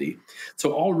opportunity.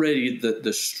 So already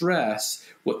the stress,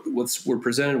 what's we're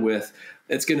presented with,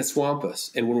 it's going to swamp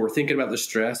us. And when we're thinking about the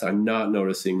stress, I'm not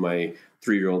noticing my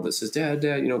 3-year-old that says, Dad,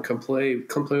 come play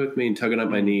with me, and tugging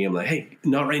at my knee. I'm like, hey,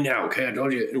 not right now. Okay. I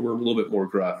told you. And we're a little bit more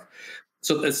gruff.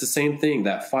 So it's the same thing,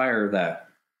 that fire, that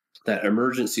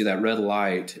emergency, that red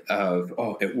light of,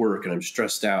 at work and I'm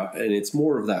stressed out. And it's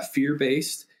more of that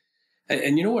fear-based.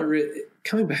 And you know what,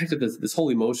 coming back to this whole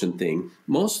emotion thing,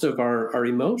 most of our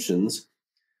emotions,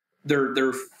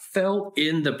 they're felt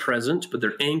in the present, but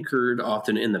they're anchored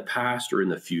often in the past or in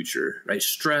the future, right?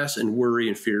 Stress and worry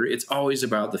and fear, it's always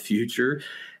about the future.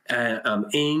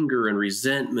 Anger and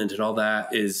resentment and all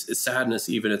that is sadness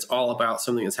even. It's all about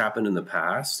something that's happened in the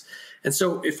past. And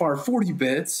so if our 40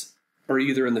 bits are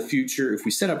either in the future, if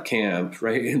we set up camp,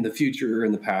 right, in the future or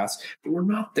in the past, but we're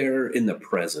not there in the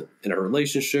present, in our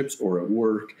relationships or at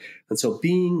work. And so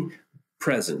being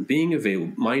present, being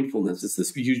available, mindfulness is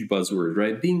this huge buzzword,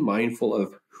 right? Being mindful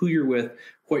of who you're with,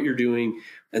 what you're doing.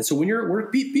 And so when you're at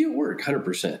work, be at work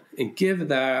 100% and give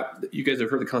that. You guys have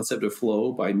heard the concept of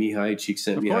flow by Mihai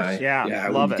Csikszentmihalyi. Yeah,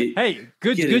 love it. Hey,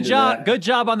 good job. That. Good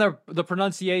job on the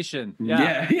pronunciation.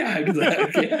 Yeah,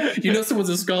 exactly. You know someone's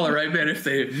a scholar, right, man? If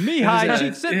they Mihai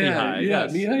Csikszentmihalyi.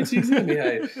 Yes. Mihai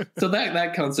Csikszentmihalyi. So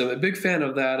that concept, a big fan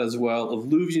of that as well, of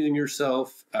losing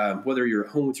yourself, whether you're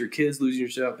at home with your kids, losing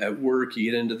yourself at work, you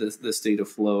get into this state of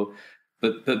flow,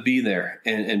 but be there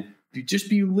and just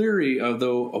be leery of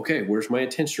okay, where's my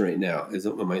attention right now?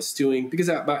 Am I stewing? Because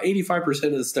about 85%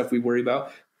 of the stuff we worry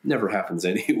about never happens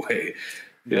anyway.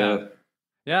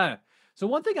 Yeah. So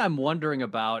one thing I'm wondering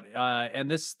about,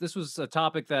 and this was a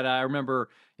topic that I remember,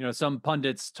 some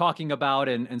pundits talking about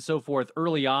and so forth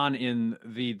early on in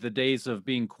the days of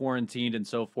being quarantined and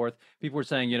so forth. People were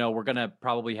saying, we're going to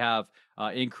probably have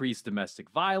increased domestic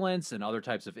violence and other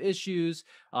types of issues.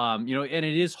 And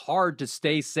it is hard to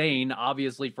stay sane,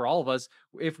 obviously, for all of us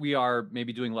if we are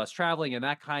maybe doing less traveling and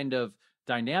that kind of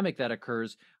dynamic that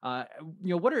occurs.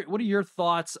 What are your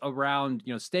thoughts around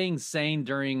staying sane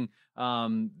during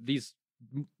these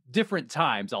different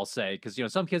times, I'll say,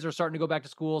 because some kids are starting to go back to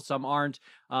school, some aren't.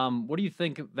 What do you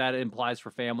think that implies for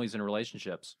families and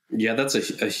relationships? Yeah, that's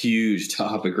a huge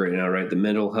topic right now, right? The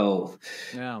mental health,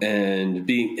 and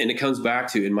it comes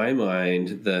back to, in my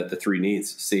mind, the 3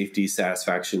 needs: safety,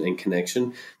 satisfaction, and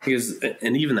connection. Because,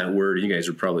 and even that word, you guys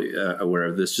are probably aware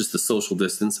of this, just the social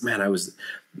distance. Man,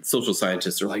 social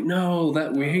scientists are like, no,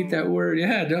 we hate that word.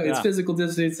 Yeah, no, it's physical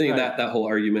distancing. Right. That whole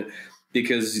argument.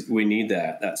 Because we need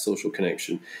that social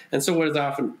connection. And so what is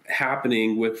often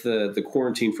happening with the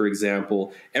quarantine, for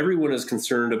example, everyone is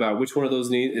concerned about which one of those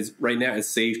needs is right now is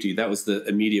safety. That was the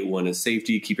immediate one, is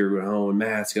safety, keep everyone home,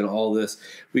 mask and all this.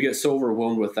 We get so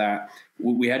overwhelmed with that.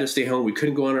 We had to stay home. We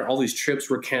couldn't go on. All these trips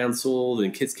were canceled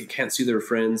and kids can't see their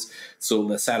friends. So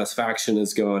the satisfaction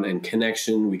is gone and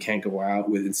connection. We can't go out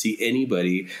with and see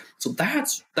anybody. So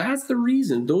that's the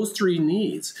reason those 3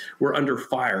 needs were under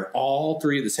fire, all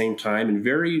 3 at the same time. In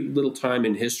very little time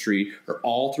in history are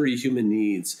all 3 human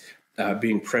needs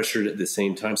being pressured at the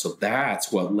same time. So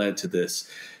that's what led to this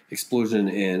explosion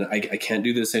in I can't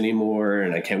do this anymore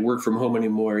and I can't work from home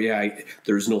anymore.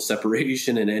 There's no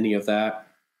separation in any of that.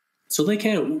 So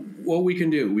what we can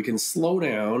do, we can slow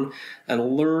down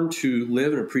and learn to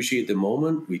live and appreciate the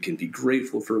moment. We can be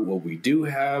grateful for what we do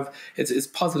have. It's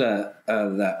positive,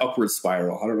 that upward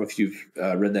spiral. I don't know if you've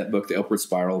read that book, The Upward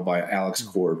Spiral by Alex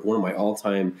Korb, one of my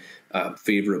all-time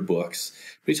favorite books.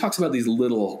 But he talks about these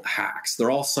little hacks.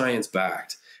 They're all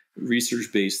science-backed,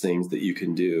 research-based things that you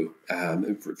can do,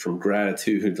 from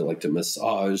gratitude to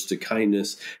massage to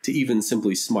kindness to even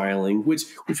simply smiling, which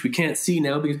we can't see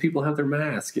now because people have their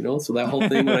mask, so that whole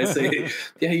thing when I say,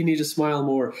 you need to smile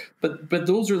more, but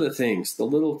those are the things, the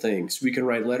little things. We can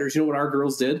write letters. You know what our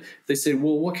girls did? They said,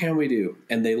 well, what can we do?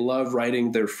 And they love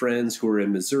writing their friends who are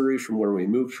in Missouri from where we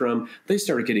moved from. They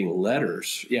started getting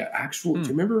letters. Do you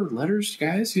remember letters,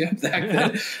 guys? Back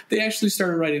then they actually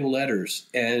started writing letters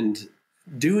and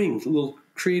doing little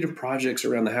creative projects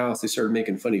around the house. They started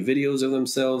making funny videos of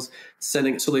themselves, so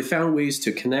they found ways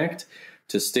to connect,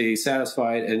 to stay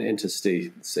satisfied, and to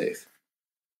stay safe.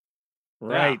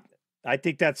 Right. I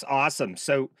think that's awesome.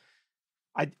 So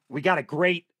we got a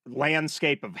great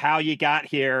landscape of how you got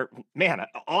here. Man, an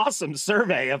awesome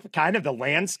survey of kind of the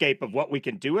landscape of what we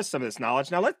can do with some of this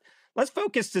knowledge. Now let's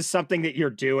focus to something that you're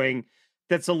doing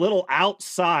that's a little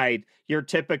outside your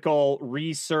typical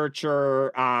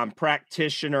researcher,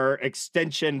 practitioner,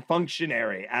 extension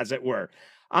functionary, as it were.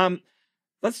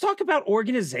 Let's talk about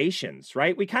organizations,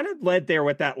 right? We kind of led there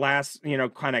with that last,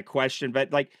 kind of question,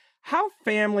 but like how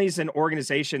families and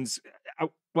organizations,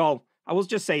 well, I will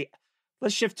just say,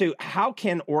 let's shift to how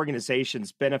can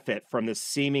organizations benefit from this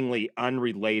seemingly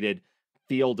unrelated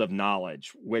field of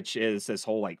knowledge, which is this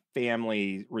whole like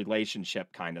family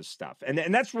relationship kind of stuff. And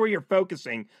that's where you're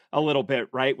focusing a little bit,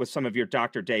 right? With some of your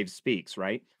Dr. Dave Speaks,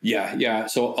 right? Yeah.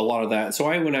 So a lot of that. So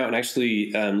I went out and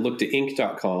actually looked at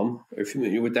Inc.com. Are you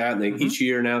familiar with that? And each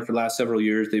year now, for the last several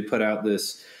years, they put out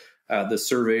this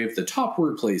survey of the top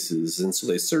workplaces. And so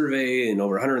they survey, and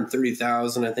over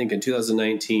 130,000, I think, in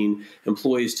 2019,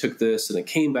 employees took this, and it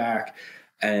came back.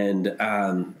 And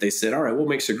they said, all right, what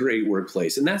makes a great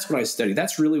workplace? And that's what I studied.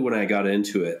 That's really when I got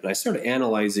into it. And I started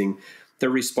analyzing their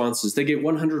responses. They get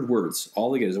 100 words. All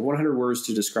they get is 100 words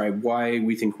to describe why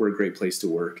we think we're a great place to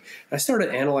work. And I started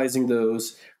analyzing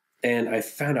those, and I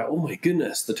found out, oh my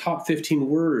goodness, the top 15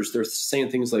 words, they're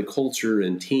saying things like culture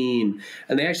and team.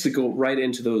 And they actually go right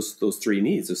into those three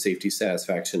needs of safety,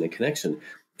 satisfaction, and connection.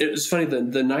 It was funny,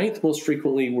 the ninth most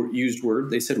frequently used word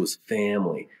they said was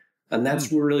family. And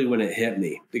that's really when it hit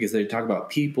me, because they talk about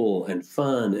people and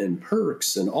fun and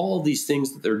perks and all of these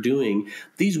things that they're doing.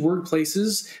 These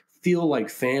workplaces feel like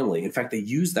family. In fact, they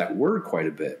use that word quite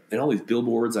a bit. And all these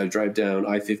billboards, I drive down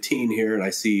I-15 here and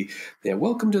I see,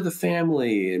 welcome to the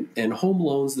family, and home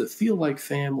loans that feel like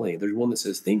family. There's one that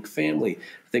says, think family.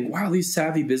 I think, wow, these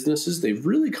savvy businesses, they've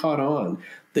really caught on.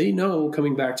 They know,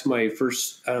 coming back to my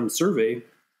first survey,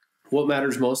 what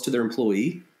matters most to their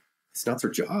employee? It's not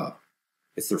their job.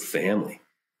 It's their family.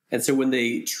 And so when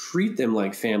they treat them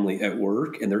like family at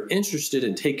work, and they're interested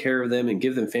and take care of them and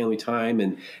give them family time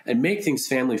and make things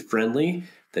family friendly,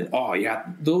 then,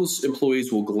 those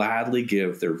employees will gladly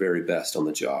give their very best on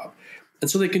the job.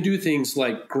 And so they can do things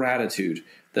like gratitude.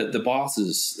 That the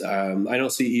bosses, I know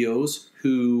CEOs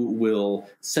who will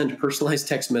send personalized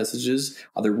text messages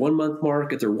at their 1 month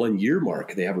mark, at their 1 year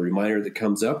mark. They have a reminder that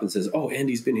comes up and says, oh,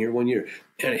 Andy's been here 1 year.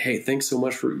 And hey, thanks so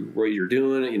much for what you're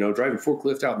doing, driving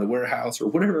forklift out in the warehouse or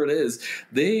whatever it is.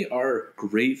 They are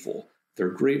grateful. They're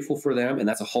grateful for them. And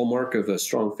that's a hallmark of a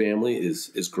strong family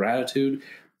is gratitude,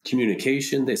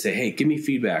 communication. They say, hey, give me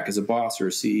feedback as a boss or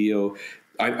a CEO.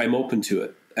 I'm open to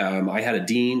it. I had a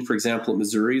dean, for example, at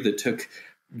Missouri that took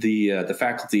the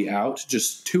faculty out,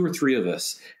 just 2 or 3 of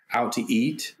us out to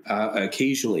eat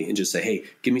occasionally, and just say, hey,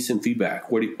 give me some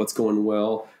feedback. What's going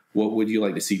well? What would you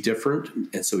like to see different?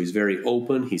 And so he's very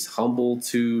open. He's humble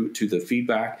to the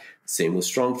feedback. Same with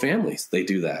strong families. They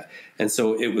do that. And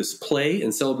so it was play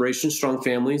and celebration. Strong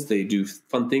families, they do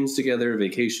fun things together,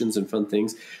 vacations and fun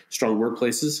things. Strong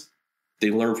workplaces, they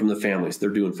learn from the families.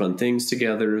 They're doing fun things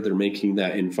together. They're making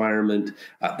that environment.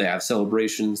 They have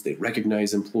celebrations. They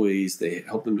recognize employees. They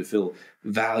help them to feel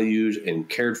valued and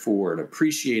cared for and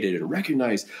appreciated and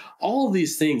recognized. All of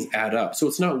these things add up. So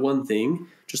it's not one thing.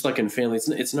 Just like in family,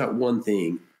 it's not one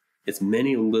thing. It's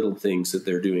many little things that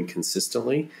they're doing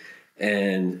consistently.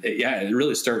 And it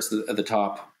really starts at the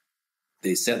top.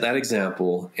 They set that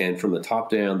example, and from the top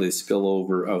down, they spill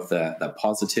over of that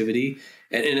positivity,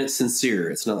 and it's sincere.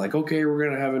 It's not like, okay, we're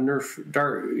going to have a Nerf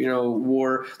dart,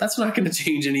 war. That's not going to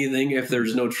change anything if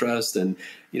there's no trust and,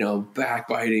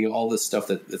 backbiting, all this stuff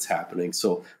that's happening.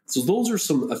 So those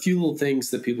are a few little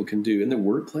things that people can do in the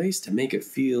workplace to make it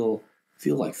feel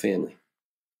like family.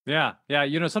 Yeah.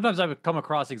 Sometimes I've come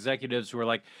across executives who are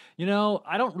like,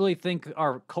 I don't really think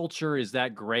our culture is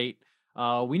that great.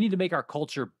 We need to make our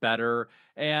culture better.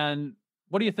 And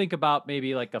what do you think about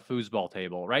maybe like a foosball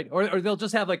table, right? Or they'll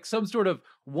just have like some sort of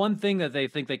one thing that they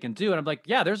think they can do. And I'm like,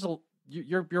 yeah,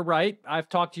 you're right. I've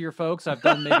talked to your folks. I've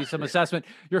done maybe some assessment.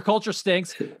 Your culture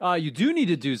stinks. You do need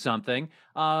to do something.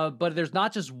 But there's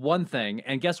not just one thing.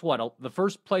 And guess what? The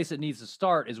first place it needs to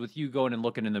start is with you going and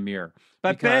looking in the mirror.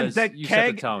 But Ben, set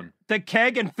the tone. The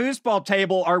keg and foosball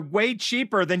table are way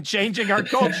cheaper than changing our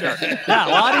culture. Yeah, a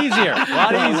lot easier.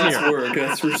 That's work,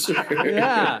 that's for sure.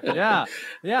 Yeah.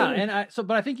 And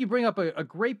but I think you bring up a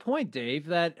great point, Dave,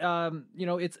 that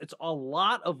it's a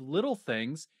lot of little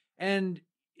things. And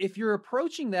if you're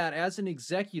approaching that as an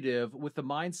executive with the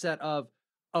mindset of,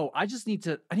 I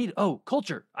need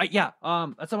culture.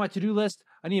 That's on my to-do list.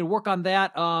 I need to work on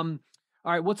that.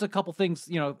 All right, what's a couple things,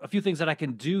 a few things that I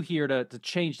can do here to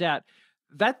change that?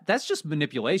 That's just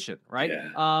manipulation, right?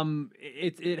 Yeah.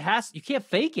 You can't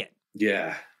fake it.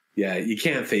 Yeah, you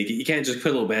can't fake it. You can't just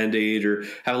put a little Band-Aid or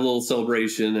have a little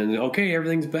celebration and, okay,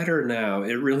 everything's better now.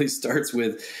 It really starts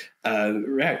with, at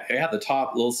the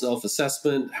top, little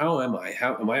self-assessment. How am I?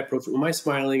 How am I approaching? Am I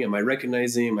smiling? Am I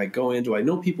recognizing? Am I going? Do I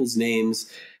know people's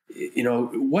names?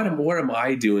 What am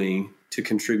I doing to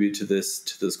contribute to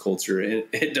this culture? And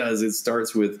it does. It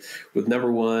starts with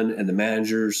number one and the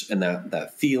managers and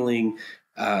that feeling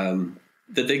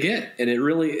that they get. And it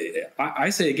really, I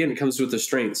say again, it comes with the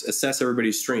strengths. Assess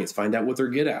everybody's strengths, find out what they're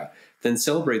good at, then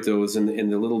celebrate those in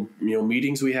the little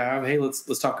meetings we have. Hey,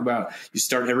 let's talk about. You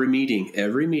start every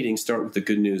meeting start with the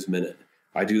good news minute.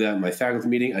 I do that in my faculty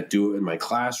meeting. I do it in my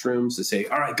classrooms to say,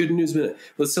 all right, good news minute.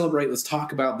 Let's celebrate. Let's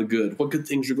talk about the good. What good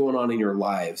things are going on in your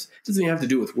lives? It doesn't even have to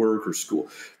do with work or school.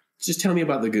 Just tell me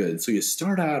about the good. So you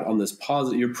start out on this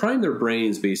positive. You prime their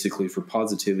brains basically for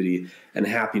positivity and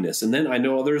happiness. And then I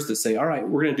know others that say, all right,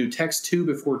 we're going to do text 2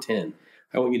 before 10.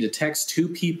 I want you to text 2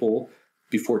 people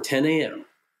before 10 a.m.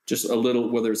 Just a little,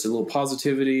 whether it's a little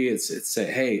positivity, it's say,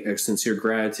 hey, a sincere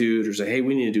gratitude, or say, hey,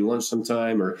 we need to do lunch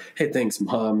sometime, or hey, thanks,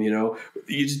 Mom. You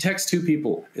just text 2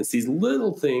 people. It's these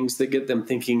little things that get them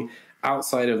thinking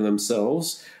outside of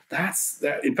themselves. That's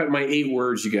that. In fact, my 8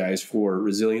 words, you guys, for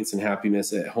resilience and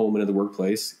happiness at home and in the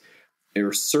workplace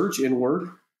are search inward,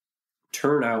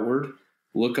 turn outward,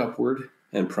 look upward,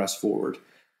 and press forward.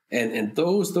 And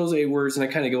those 8 words, and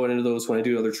I kind of go into those when I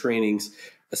do other trainings.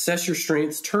 Assess your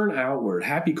strengths, turn outward.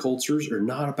 Happy cultures are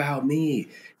not about me.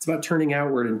 It's about turning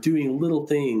outward and doing little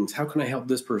things. How can I help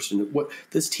this person? What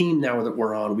this team now that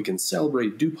we're on, we can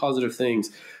celebrate, do positive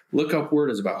things. Look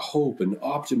upward is about hope and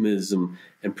optimism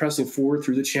and pressing forward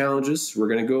through the challenges. We're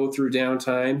going to go through down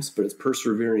times, but it's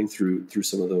persevering through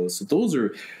some of those. So those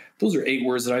are 8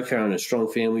 words that I found in strong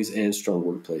families and strong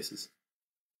workplaces.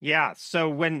 Yeah. So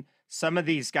when some of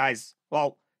these guys,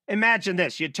 well, imagine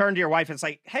this, you turn to your wife and it's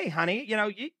like, hey, honey,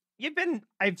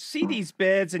 I see these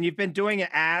bids and you've been doing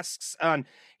asks on,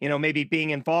 maybe being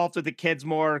involved with the kids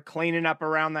more, cleaning up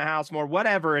around the house more,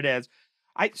 whatever it is.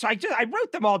 I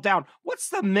wrote them all down. What's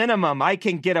the minimum I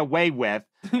can get away with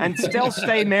and still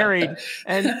stay married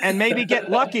and maybe get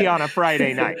lucky on a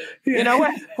Friday night?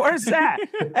 Where's that?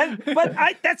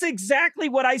 But that's exactly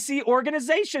what I see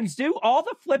organizations do all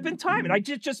the flipping time. And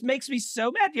it just makes me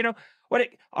so mad.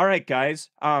 All right, guys,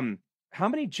 how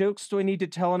many jokes do I need to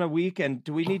tell in a week? And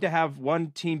do we need to have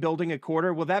one team building a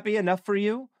quarter? Will that be enough for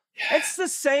you? Yeah. It's the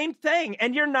same thing.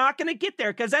 And you're not going to get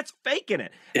there because that's faking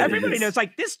it. Everybody knows,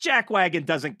 like, this jackwagon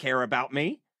doesn't care about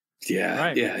me. Yeah.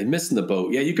 Right. Yeah. I'm missing the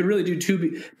boat. Yeah. You can really do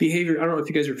 2 behavior. I don't know if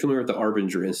you guys are familiar with the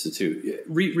Arbinger Institute.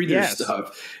 Read their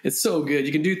stuff. It's so good.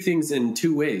 You can do things in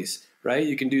 2 ways, right?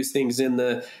 You can do things in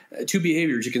the 2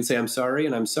 behaviors. You can say, I'm sorry,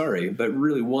 and I'm sorry. But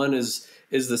really one is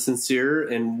the sincere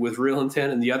and with real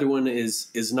intent. And the other one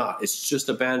is not. It's just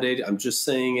a Band-Aid. I'm just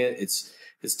saying it.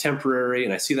 It's temporary,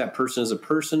 and I see that person as a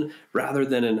person rather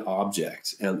than an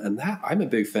object. And that I'm a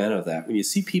big fan of that. When you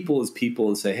see people as people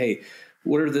and say, hey,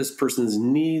 what are this person's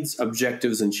needs,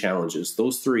 objectives, and challenges?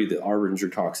 Those 3 that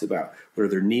Arbinger talks about. What are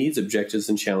their needs, objectives,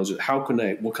 and challenges?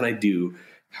 What can I do?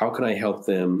 How can I help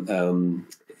them?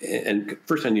 And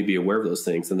first I need to be aware of those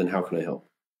things, and then how can I help?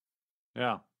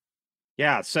 Yeah.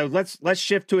 Yeah. So let's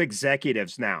shift to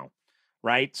executives now,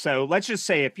 right? So let's just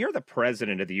say if you're the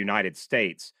president of the United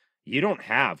States, you don't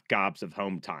have gobs of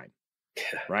home time,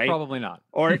 right? Probably not.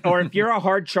 or if you're a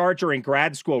hard charger in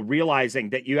grad school, realizing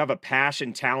that you have a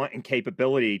passion, talent, and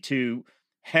capability to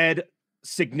head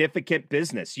significant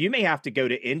business, you may have to go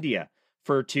to India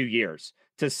for 2 years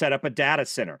to set up a data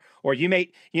center, or you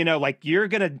may, you're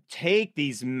going to take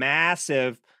these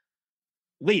massive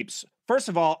leaps. First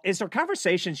of all, is there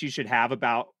conversations you should have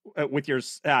about with your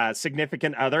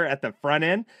significant other at the front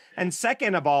end? And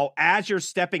second of all, as you're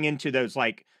stepping into those,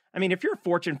 if you're a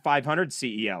Fortune 500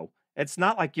 CEO, it's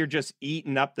not like you're just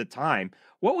eating up the time.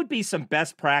 What would be some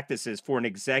best practices for an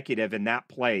executive in that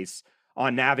place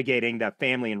on navigating the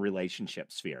family and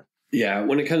relationship sphere? Yeah,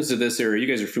 when it comes to this area, you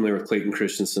guys are familiar with Clayton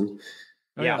Christensen.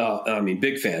 Yeah.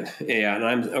 Big fan. Yeah,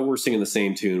 and we're singing the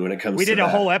same tune when it comes to We did a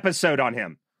whole episode on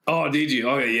him. Oh, did you?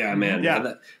 Oh, yeah, man.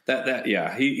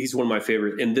 Yeah. He's one of my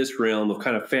favorite in this realm of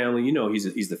kind of family.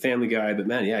 He's the family guy, but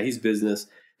man, yeah, he's business.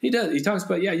 He talks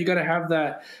about, you got to have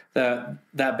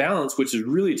that balance, which is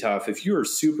really tough. If you are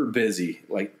super busy,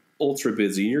 like ultra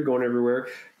busy, and you're going everywhere,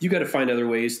 you got to find other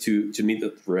ways to meet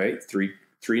the right three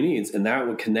needs. And that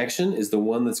one connection is the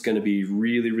one that's going to be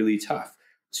really, really tough.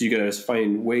 So you got to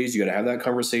find ways, you got to have that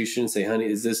conversation, say, honey,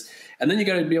 is this, and then you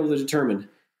got to be able to determine,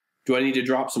 do I need to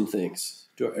drop some things?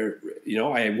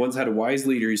 I once had a wise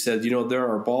leader. He said, there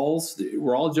are balls.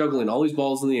 We're all juggling all these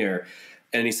balls in the air.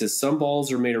 And he says, some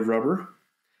balls are made of rubber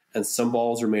and some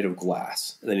balls are made of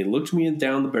glass. And then he looked me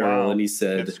down the barrel and he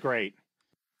said, that's great.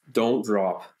 Don't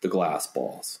drop the glass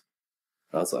balls.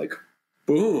 I was like,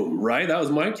 boom, right? That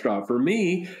was mic drop. For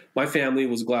me, my family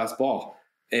was a glass ball.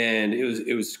 And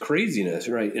it was craziness,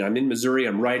 right? And I'm in Missouri,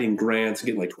 I'm writing grants,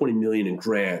 getting like 20 million in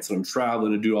grants, and I'm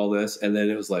traveling to do all this. And then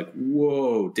it was like,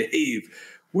 whoa, Dave,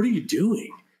 what are you doing?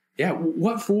 Yeah,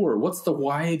 what for? What's the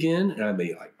why again? And I'd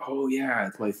be like, oh yeah,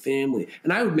 it's my family.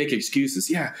 And I would make excuses.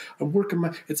 Yeah, I'm working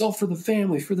it's all for the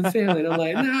family, for the family. And I'm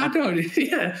like,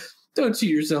 no, don't cheat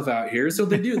yourself out here. So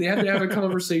they have to have a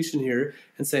conversation here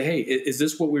and say, hey, is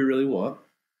this what we really want?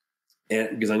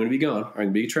 And because I'm going to be gone, I'm going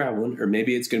to be traveling, or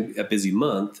maybe it's going to be a busy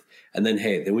month. And then,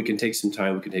 hey, then we can take some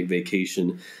time, we can take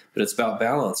vacation. But it's about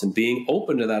balance and being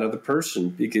open to that other person,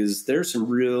 because there's some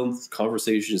real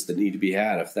conversations that need to be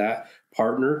had. If that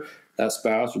partner, that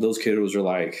spouse, or those kiddos are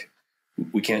like,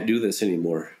 we can't do this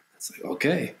anymore. It's like,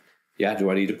 okay, yeah,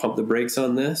 do I need to pump the brakes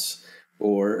on this?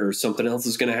 Or something else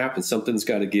is going to happen. Something's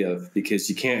got to give, because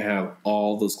you can't have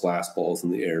all those glass balls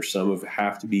in the air. Some of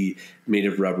have to be made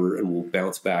of rubber and will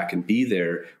bounce back and be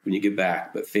there when you get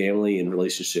back. But family and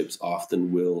relationships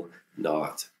often will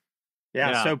not.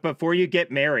 Yeah. So before you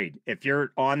get married, if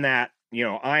you're on that,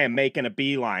 I am making a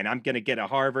beeline. I'm going to get a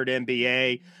Harvard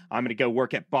MBA. I'm going to go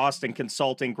work at Boston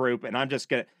Consulting Group, and I'm just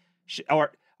going to,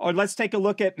 or let's take a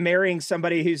look at marrying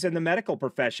somebody who's in the medical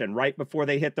profession right before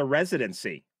they hit the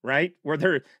residency, right?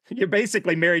 Where you're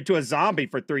basically married to a zombie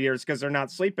for 3 years because they're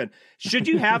not sleeping. Should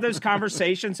you have those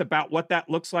conversations about what that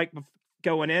looks like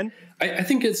going in? I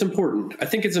think it's important. I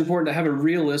think it's important to have a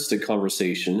realistic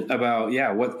conversation about,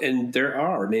 and there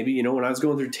are maybe, when I was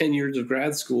going through 10 years of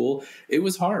grad school, it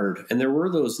was hard. And there were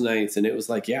those nights, and it was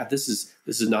like, this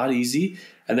is not easy.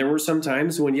 And there were some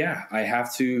times when,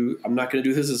 I'm not going to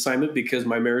do this assignment because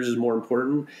my marriage is more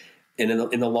important. And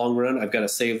in the long run, I've got to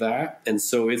save that. And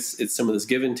so it's some of this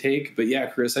give and take. But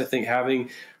Chris, I think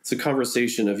it's a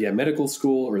conversation of, medical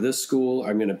school or this school,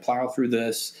 I'm going to plow through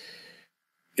this.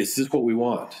 Is this what we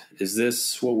want? Is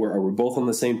this are we both on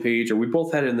the same page? Are we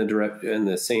both headed in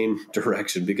the same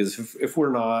direction? Because if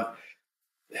we're not,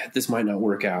 this might not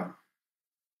work out.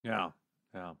 Yeah.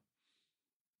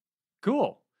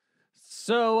 Cool.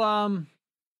 So,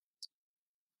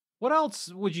 what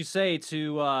else would you say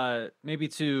to maybe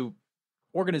to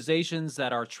organizations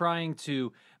that are trying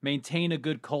to maintain a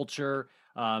good culture,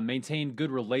 maintain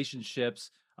good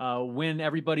relationships when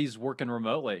everybody's working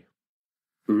remotely?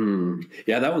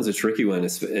 Yeah, that one's a tricky one.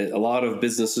 A lot of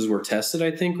businesses were tested,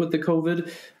 I think, with the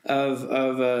COVID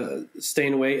of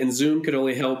staying away, and Zoom could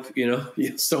only help,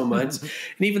 so much. And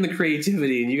even the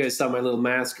creativity. And you guys saw my little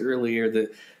mask earlier.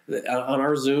 That on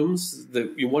our Zooms,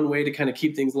 the one way to kind of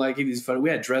keep things light, keep these fun. We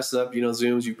had dress up,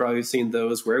 Zooms. You've probably seen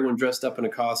those where everyone dressed up in a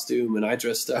costume, and I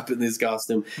dressed up in this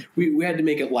costume. We had to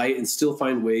make it light and still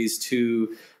find ways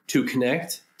to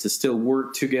connect, to still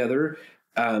work together.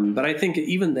 But I think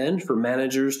even then, for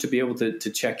managers to be able to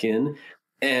check in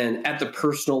and at the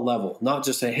personal level, not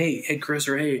just say, hey, Chris,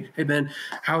 or hey, Ben,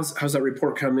 how's that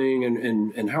report coming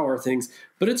and how are things?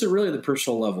 But it's really the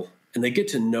personal level. And they get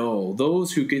to know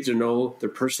those who get to know their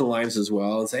personal lives as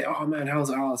well, and say, oh man,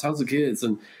 how's Alice? How's the kids?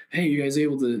 And hey, you guys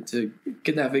able to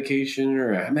get that vacation?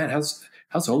 Or man, how's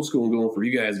homeschooling going for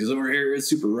you guys? Because over here it's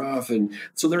super rough. And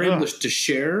so they're able to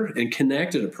share and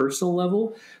connect at a personal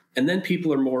level. And then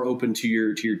people are more open to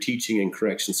your teaching and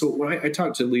correction. So when I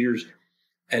talk to leaders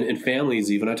and families,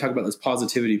 even, I talk about this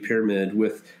positivity pyramid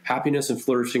with happiness and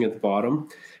flourishing at the bottom.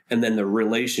 And then the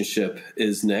relationship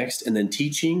is next, and then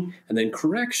teaching, and then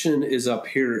correction is up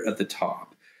here at the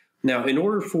top. Now, in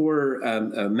order for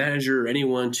a manager or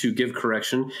anyone to give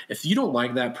correction, if you don't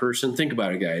like that person, think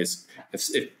about it, guys.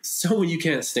 If someone you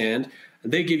can't stand,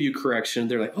 they give you correction,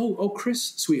 they're like, oh,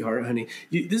 Chris, sweetheart, honey,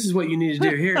 this is what you need to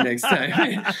do here next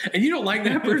time. And you don't like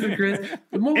that person, Chris.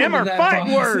 The moment that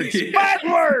fight words. Fight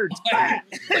words.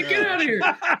 Like, get out of here.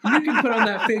 You can put on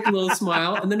that fake little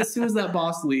smile, and then as soon as that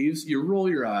boss leaves, you roll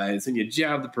your eyes and you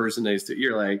jab the person next to you.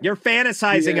 You're like, you're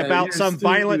fantasizing about some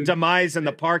violent demise in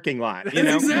the parking lot. That's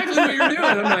exactly what you're doing.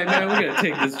 I'm like, man, we're going to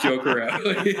take this joker out.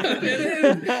 It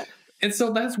is. And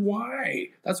so that's why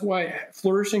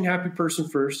flourishing, happy person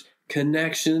first,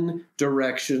 connection,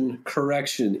 direction,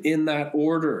 correction, in that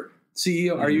order.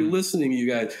 CEO, are you listening, you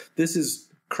guys? This is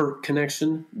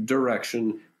connection,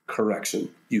 direction, correction.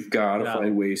 You've got to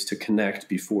find ways to connect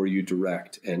before you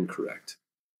direct and correct.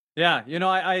 Yeah,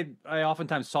 I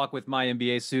oftentimes talk with my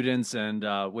MBA students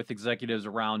and with executives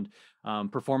around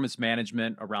performance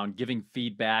management, around giving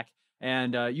feedback.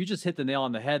 And you just hit the nail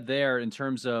on the head there in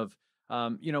terms of,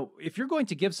 if you're going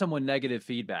to give someone negative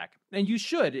feedback, and you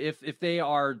should, if they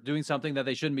are doing something that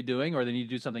they shouldn't be doing, or they need to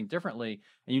do something differently,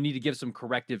 and you need to give some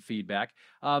corrective feedback,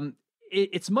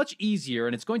 it's much easier,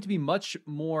 and it's going to be much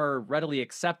more readily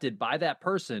accepted by that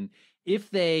person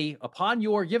if they, upon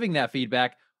your giving that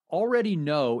feedback, already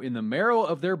know in the marrow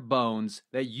of their bones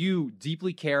that you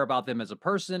deeply care about them as a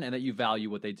person and that you value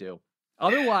what they do.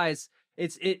 Otherwise,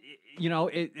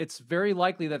 it's very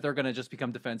likely that they're going to just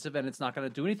become defensive and it's not going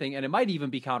to do anything, and it might even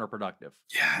be counterproductive.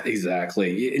 Yeah,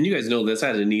 exactly. And you guys know this. I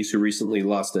had a niece who recently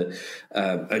lost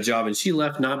a job, and she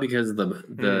left not because of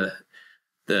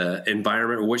the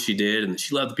environment or what she did, and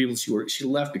she loved the people she worked. She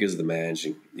left because of the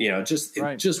managing. It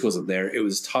just wasn't there. It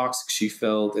was toxic. She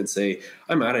felt and say,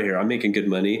 "I'm out of here. I'm making good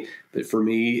money, but for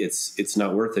me, it's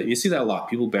not worth it." And you see that a lot.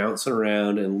 People bouncing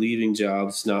around and leaving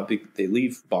jobs. They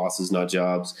leave bosses, not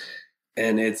jobs.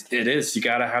 And it is, you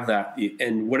got to have that.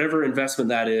 And whatever investment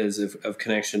that is of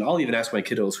connection, I'll even ask my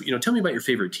kiddos, tell me about your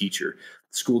favorite teacher.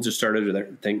 School just started,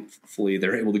 or thankfully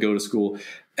they're able to go to school.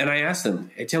 And I ask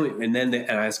them, hey, tell me, and then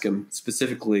I ask them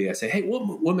specifically, I say, hey,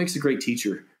 what makes a great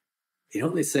teacher?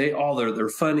 They say, oh, they're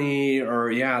funny, or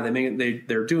yeah,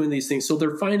 they're doing these things. So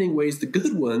they're finding ways, the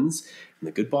good ones and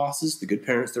the good bosses, the good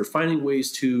parents, they're finding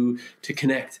ways to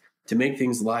connect, to make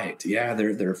things light. Yeah,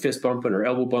 they're fist bumping or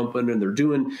elbow bumping, and they're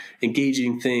doing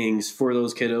engaging things for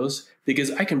those kiddos.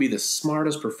 Because I can be the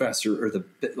smartest professor or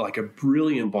like a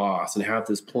brilliant boss and have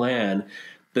this plan,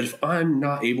 but if I'm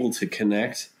not able to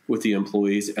connect with the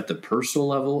employees at the personal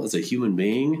level as a human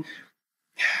being,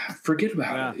 forget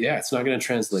about it. Yeah, it's not going to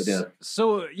translate down.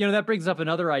 So, that brings up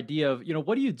another idea of,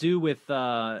 what do you do with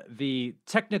the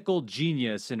technical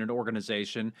genius in an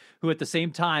organization who at the same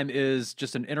time is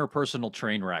just an interpersonal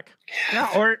train wreck?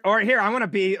 Yeah, or here, I want to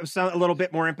be a little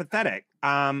bit more empathetic.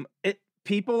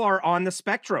 People are on the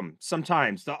spectrum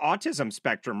sometimes, the autism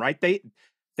spectrum, right? They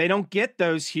don't get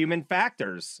those human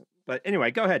factors. But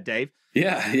anyway, go ahead, Dave.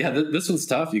 Yeah. This one's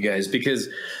tough, you guys, because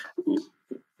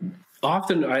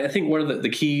often I think one of the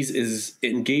keys is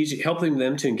helping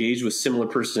them to engage with similar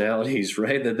personalities,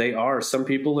 right? That they are. Some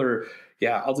people are,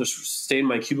 I'll just stay in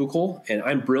my cubicle and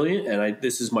I'm brilliant and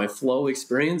this is my flow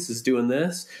experience is doing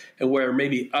this. And where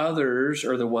maybe others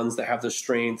are the ones that have the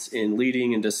strengths in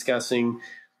leading and discussing.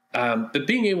 But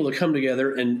being able to come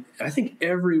together, and I think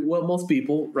most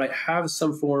people, right, have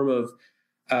some form of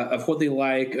what they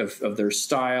like, of their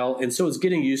style. And so it's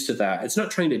getting used to that. It's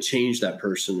not trying to change that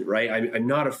person, right? I'm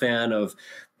not a fan of,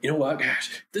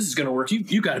 gosh, this is going to work.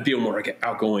 You got to be more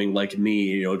outgoing like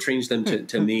me, change them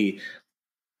to me.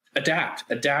 Adapt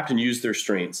and use their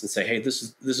strengths and say, hey,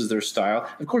 this is their style.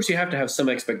 Of course, you have to have some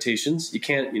expectations. You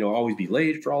can't, always be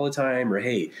late for all the time, or,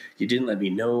 hey, you didn't let me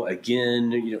know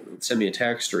again, send me a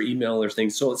text or email or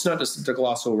things. So it's not just to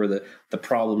gloss over the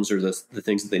problems or the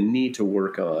things that they need to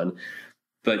work on.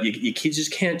 But you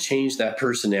just can't change that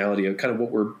personality of kind of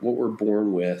what we're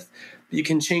born with. You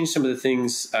can change some of the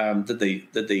things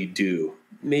that they do.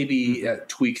 Maybe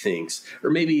tweak things, or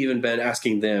maybe even been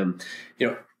asking them,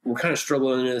 we're kind of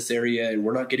struggling in this area and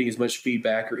we're not getting as much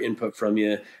feedback or input from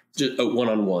you, just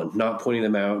one-on-one, not pointing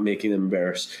them out, making them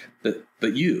embarrassed. But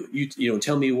you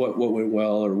tell me what went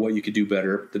well or what you could do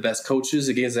better. The best coaches,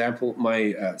 again, example,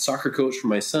 my soccer coach for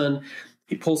my son,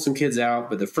 he pulls some kids out,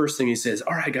 but the first thing he says,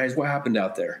 all right, guys, what happened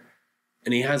out there?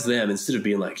 And he has them, instead of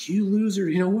being like, you loser,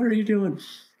 what are you doing?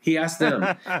 He asked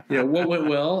them, what went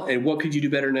well and what could you do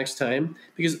better next time?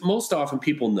 Because most often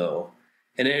people know.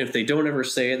 And if they don't ever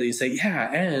say it, they say,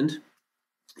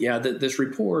 this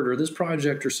report or this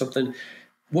project or something,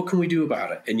 what can we do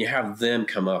about it? And you have them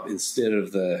come up instead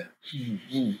of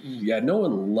no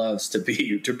one loves to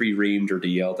be reamed or to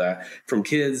yelled at, from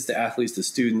kids to athletes to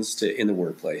students to in the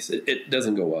workplace. It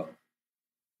doesn't go well.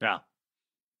 Yeah.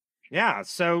 Yeah.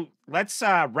 So let's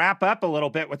wrap up a little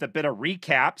bit with a bit of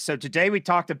recap. So today we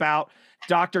talked about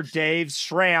Dr. Dave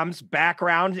Schramm's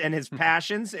background and his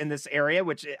passions in this area,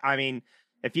 which, I mean,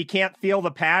 if you can't feel the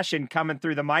passion coming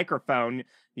through the microphone,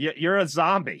 you're a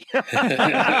zombie.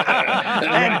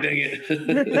 and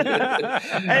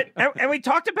we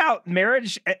talked about the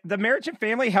marriage and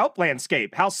family help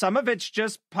landscape, how some of it's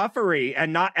just puffery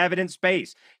and not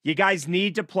evidence-based. You guys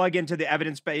need to plug into the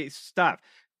evidence-based stuff.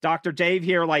 Dr. Dave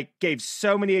here gave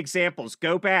so many examples.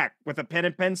 Go back with a pen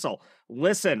and pencil.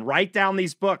 Listen, write down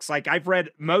these books. I've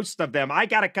read most of them. I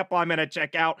got a couple I'm going to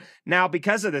check out now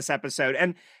because of this episode.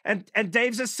 And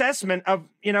Dave's assessment of,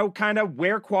 kind of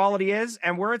where quality is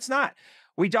and where it's not.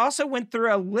 We also went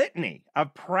through a litany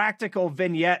of practical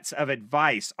vignettes of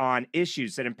advice on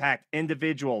issues that impact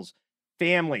individuals,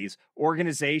 families,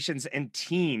 organizations, and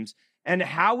teams, and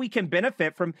how we can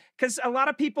benefit from, because a lot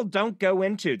of people don't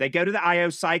they go to the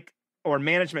IO Psych or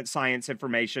management science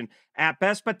information at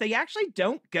best, but they actually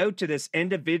don't go to this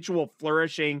individual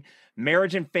flourishing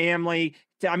marriage and family.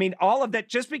 I mean, all of that,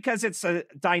 just because it's a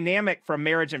dynamic from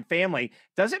marriage and family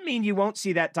doesn't mean you won't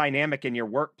see that dynamic in your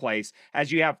workplace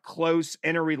as you have close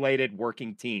interrelated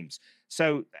working teams.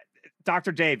 So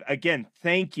Dr. Dave, again,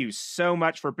 thank you so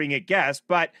much for being a guest.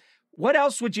 But what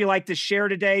else would you like to share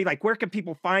today? Like, where can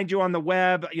people find you on the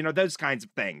web? Those kinds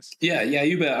of things. Yeah,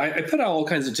 you bet. I put out all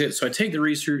kinds of tips. So I take the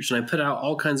research and I put out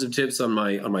all kinds of tips on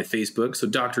my Facebook. So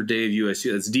Dr. Dave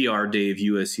USU, that's Dr. Dave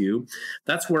USU.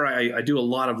 That's where I do a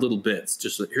lot of little bits.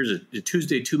 Just here's a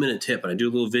Tuesday 2-minute tip, and I do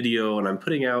a little video, and I'm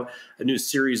putting out a new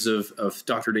series of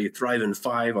Dr. Dave Thrive in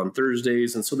 5 on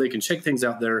Thursdays, and so they can check things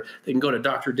out there. They can go to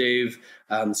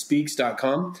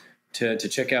drdavespeaks.com. To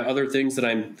check out other things that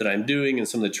I'm doing and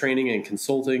some of the training and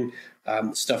consulting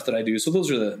stuff that I do. So those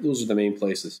are the main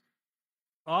places.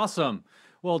 Awesome.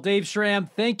 Well, Dave Schramm,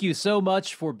 thank you so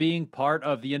much for being part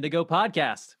of the Indigo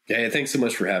Podcast. Yeah, thanks so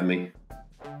much for having me.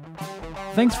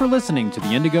 Thanks for listening to the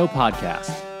Indigo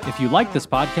Podcast. If you like this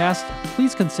podcast,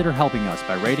 please consider helping us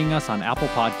by rating us on Apple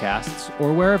Podcasts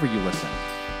or wherever you listen,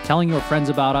 telling your friends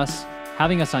about us,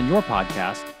 having us on your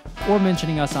podcast, or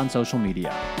mentioning us on social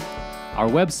media. Our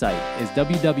website is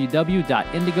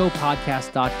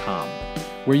www.indigopodcast.com,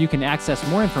 where you can access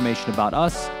more information about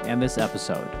us and this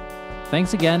episode.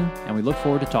 Thanks again, and we look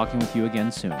forward to talking with you again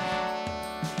soon.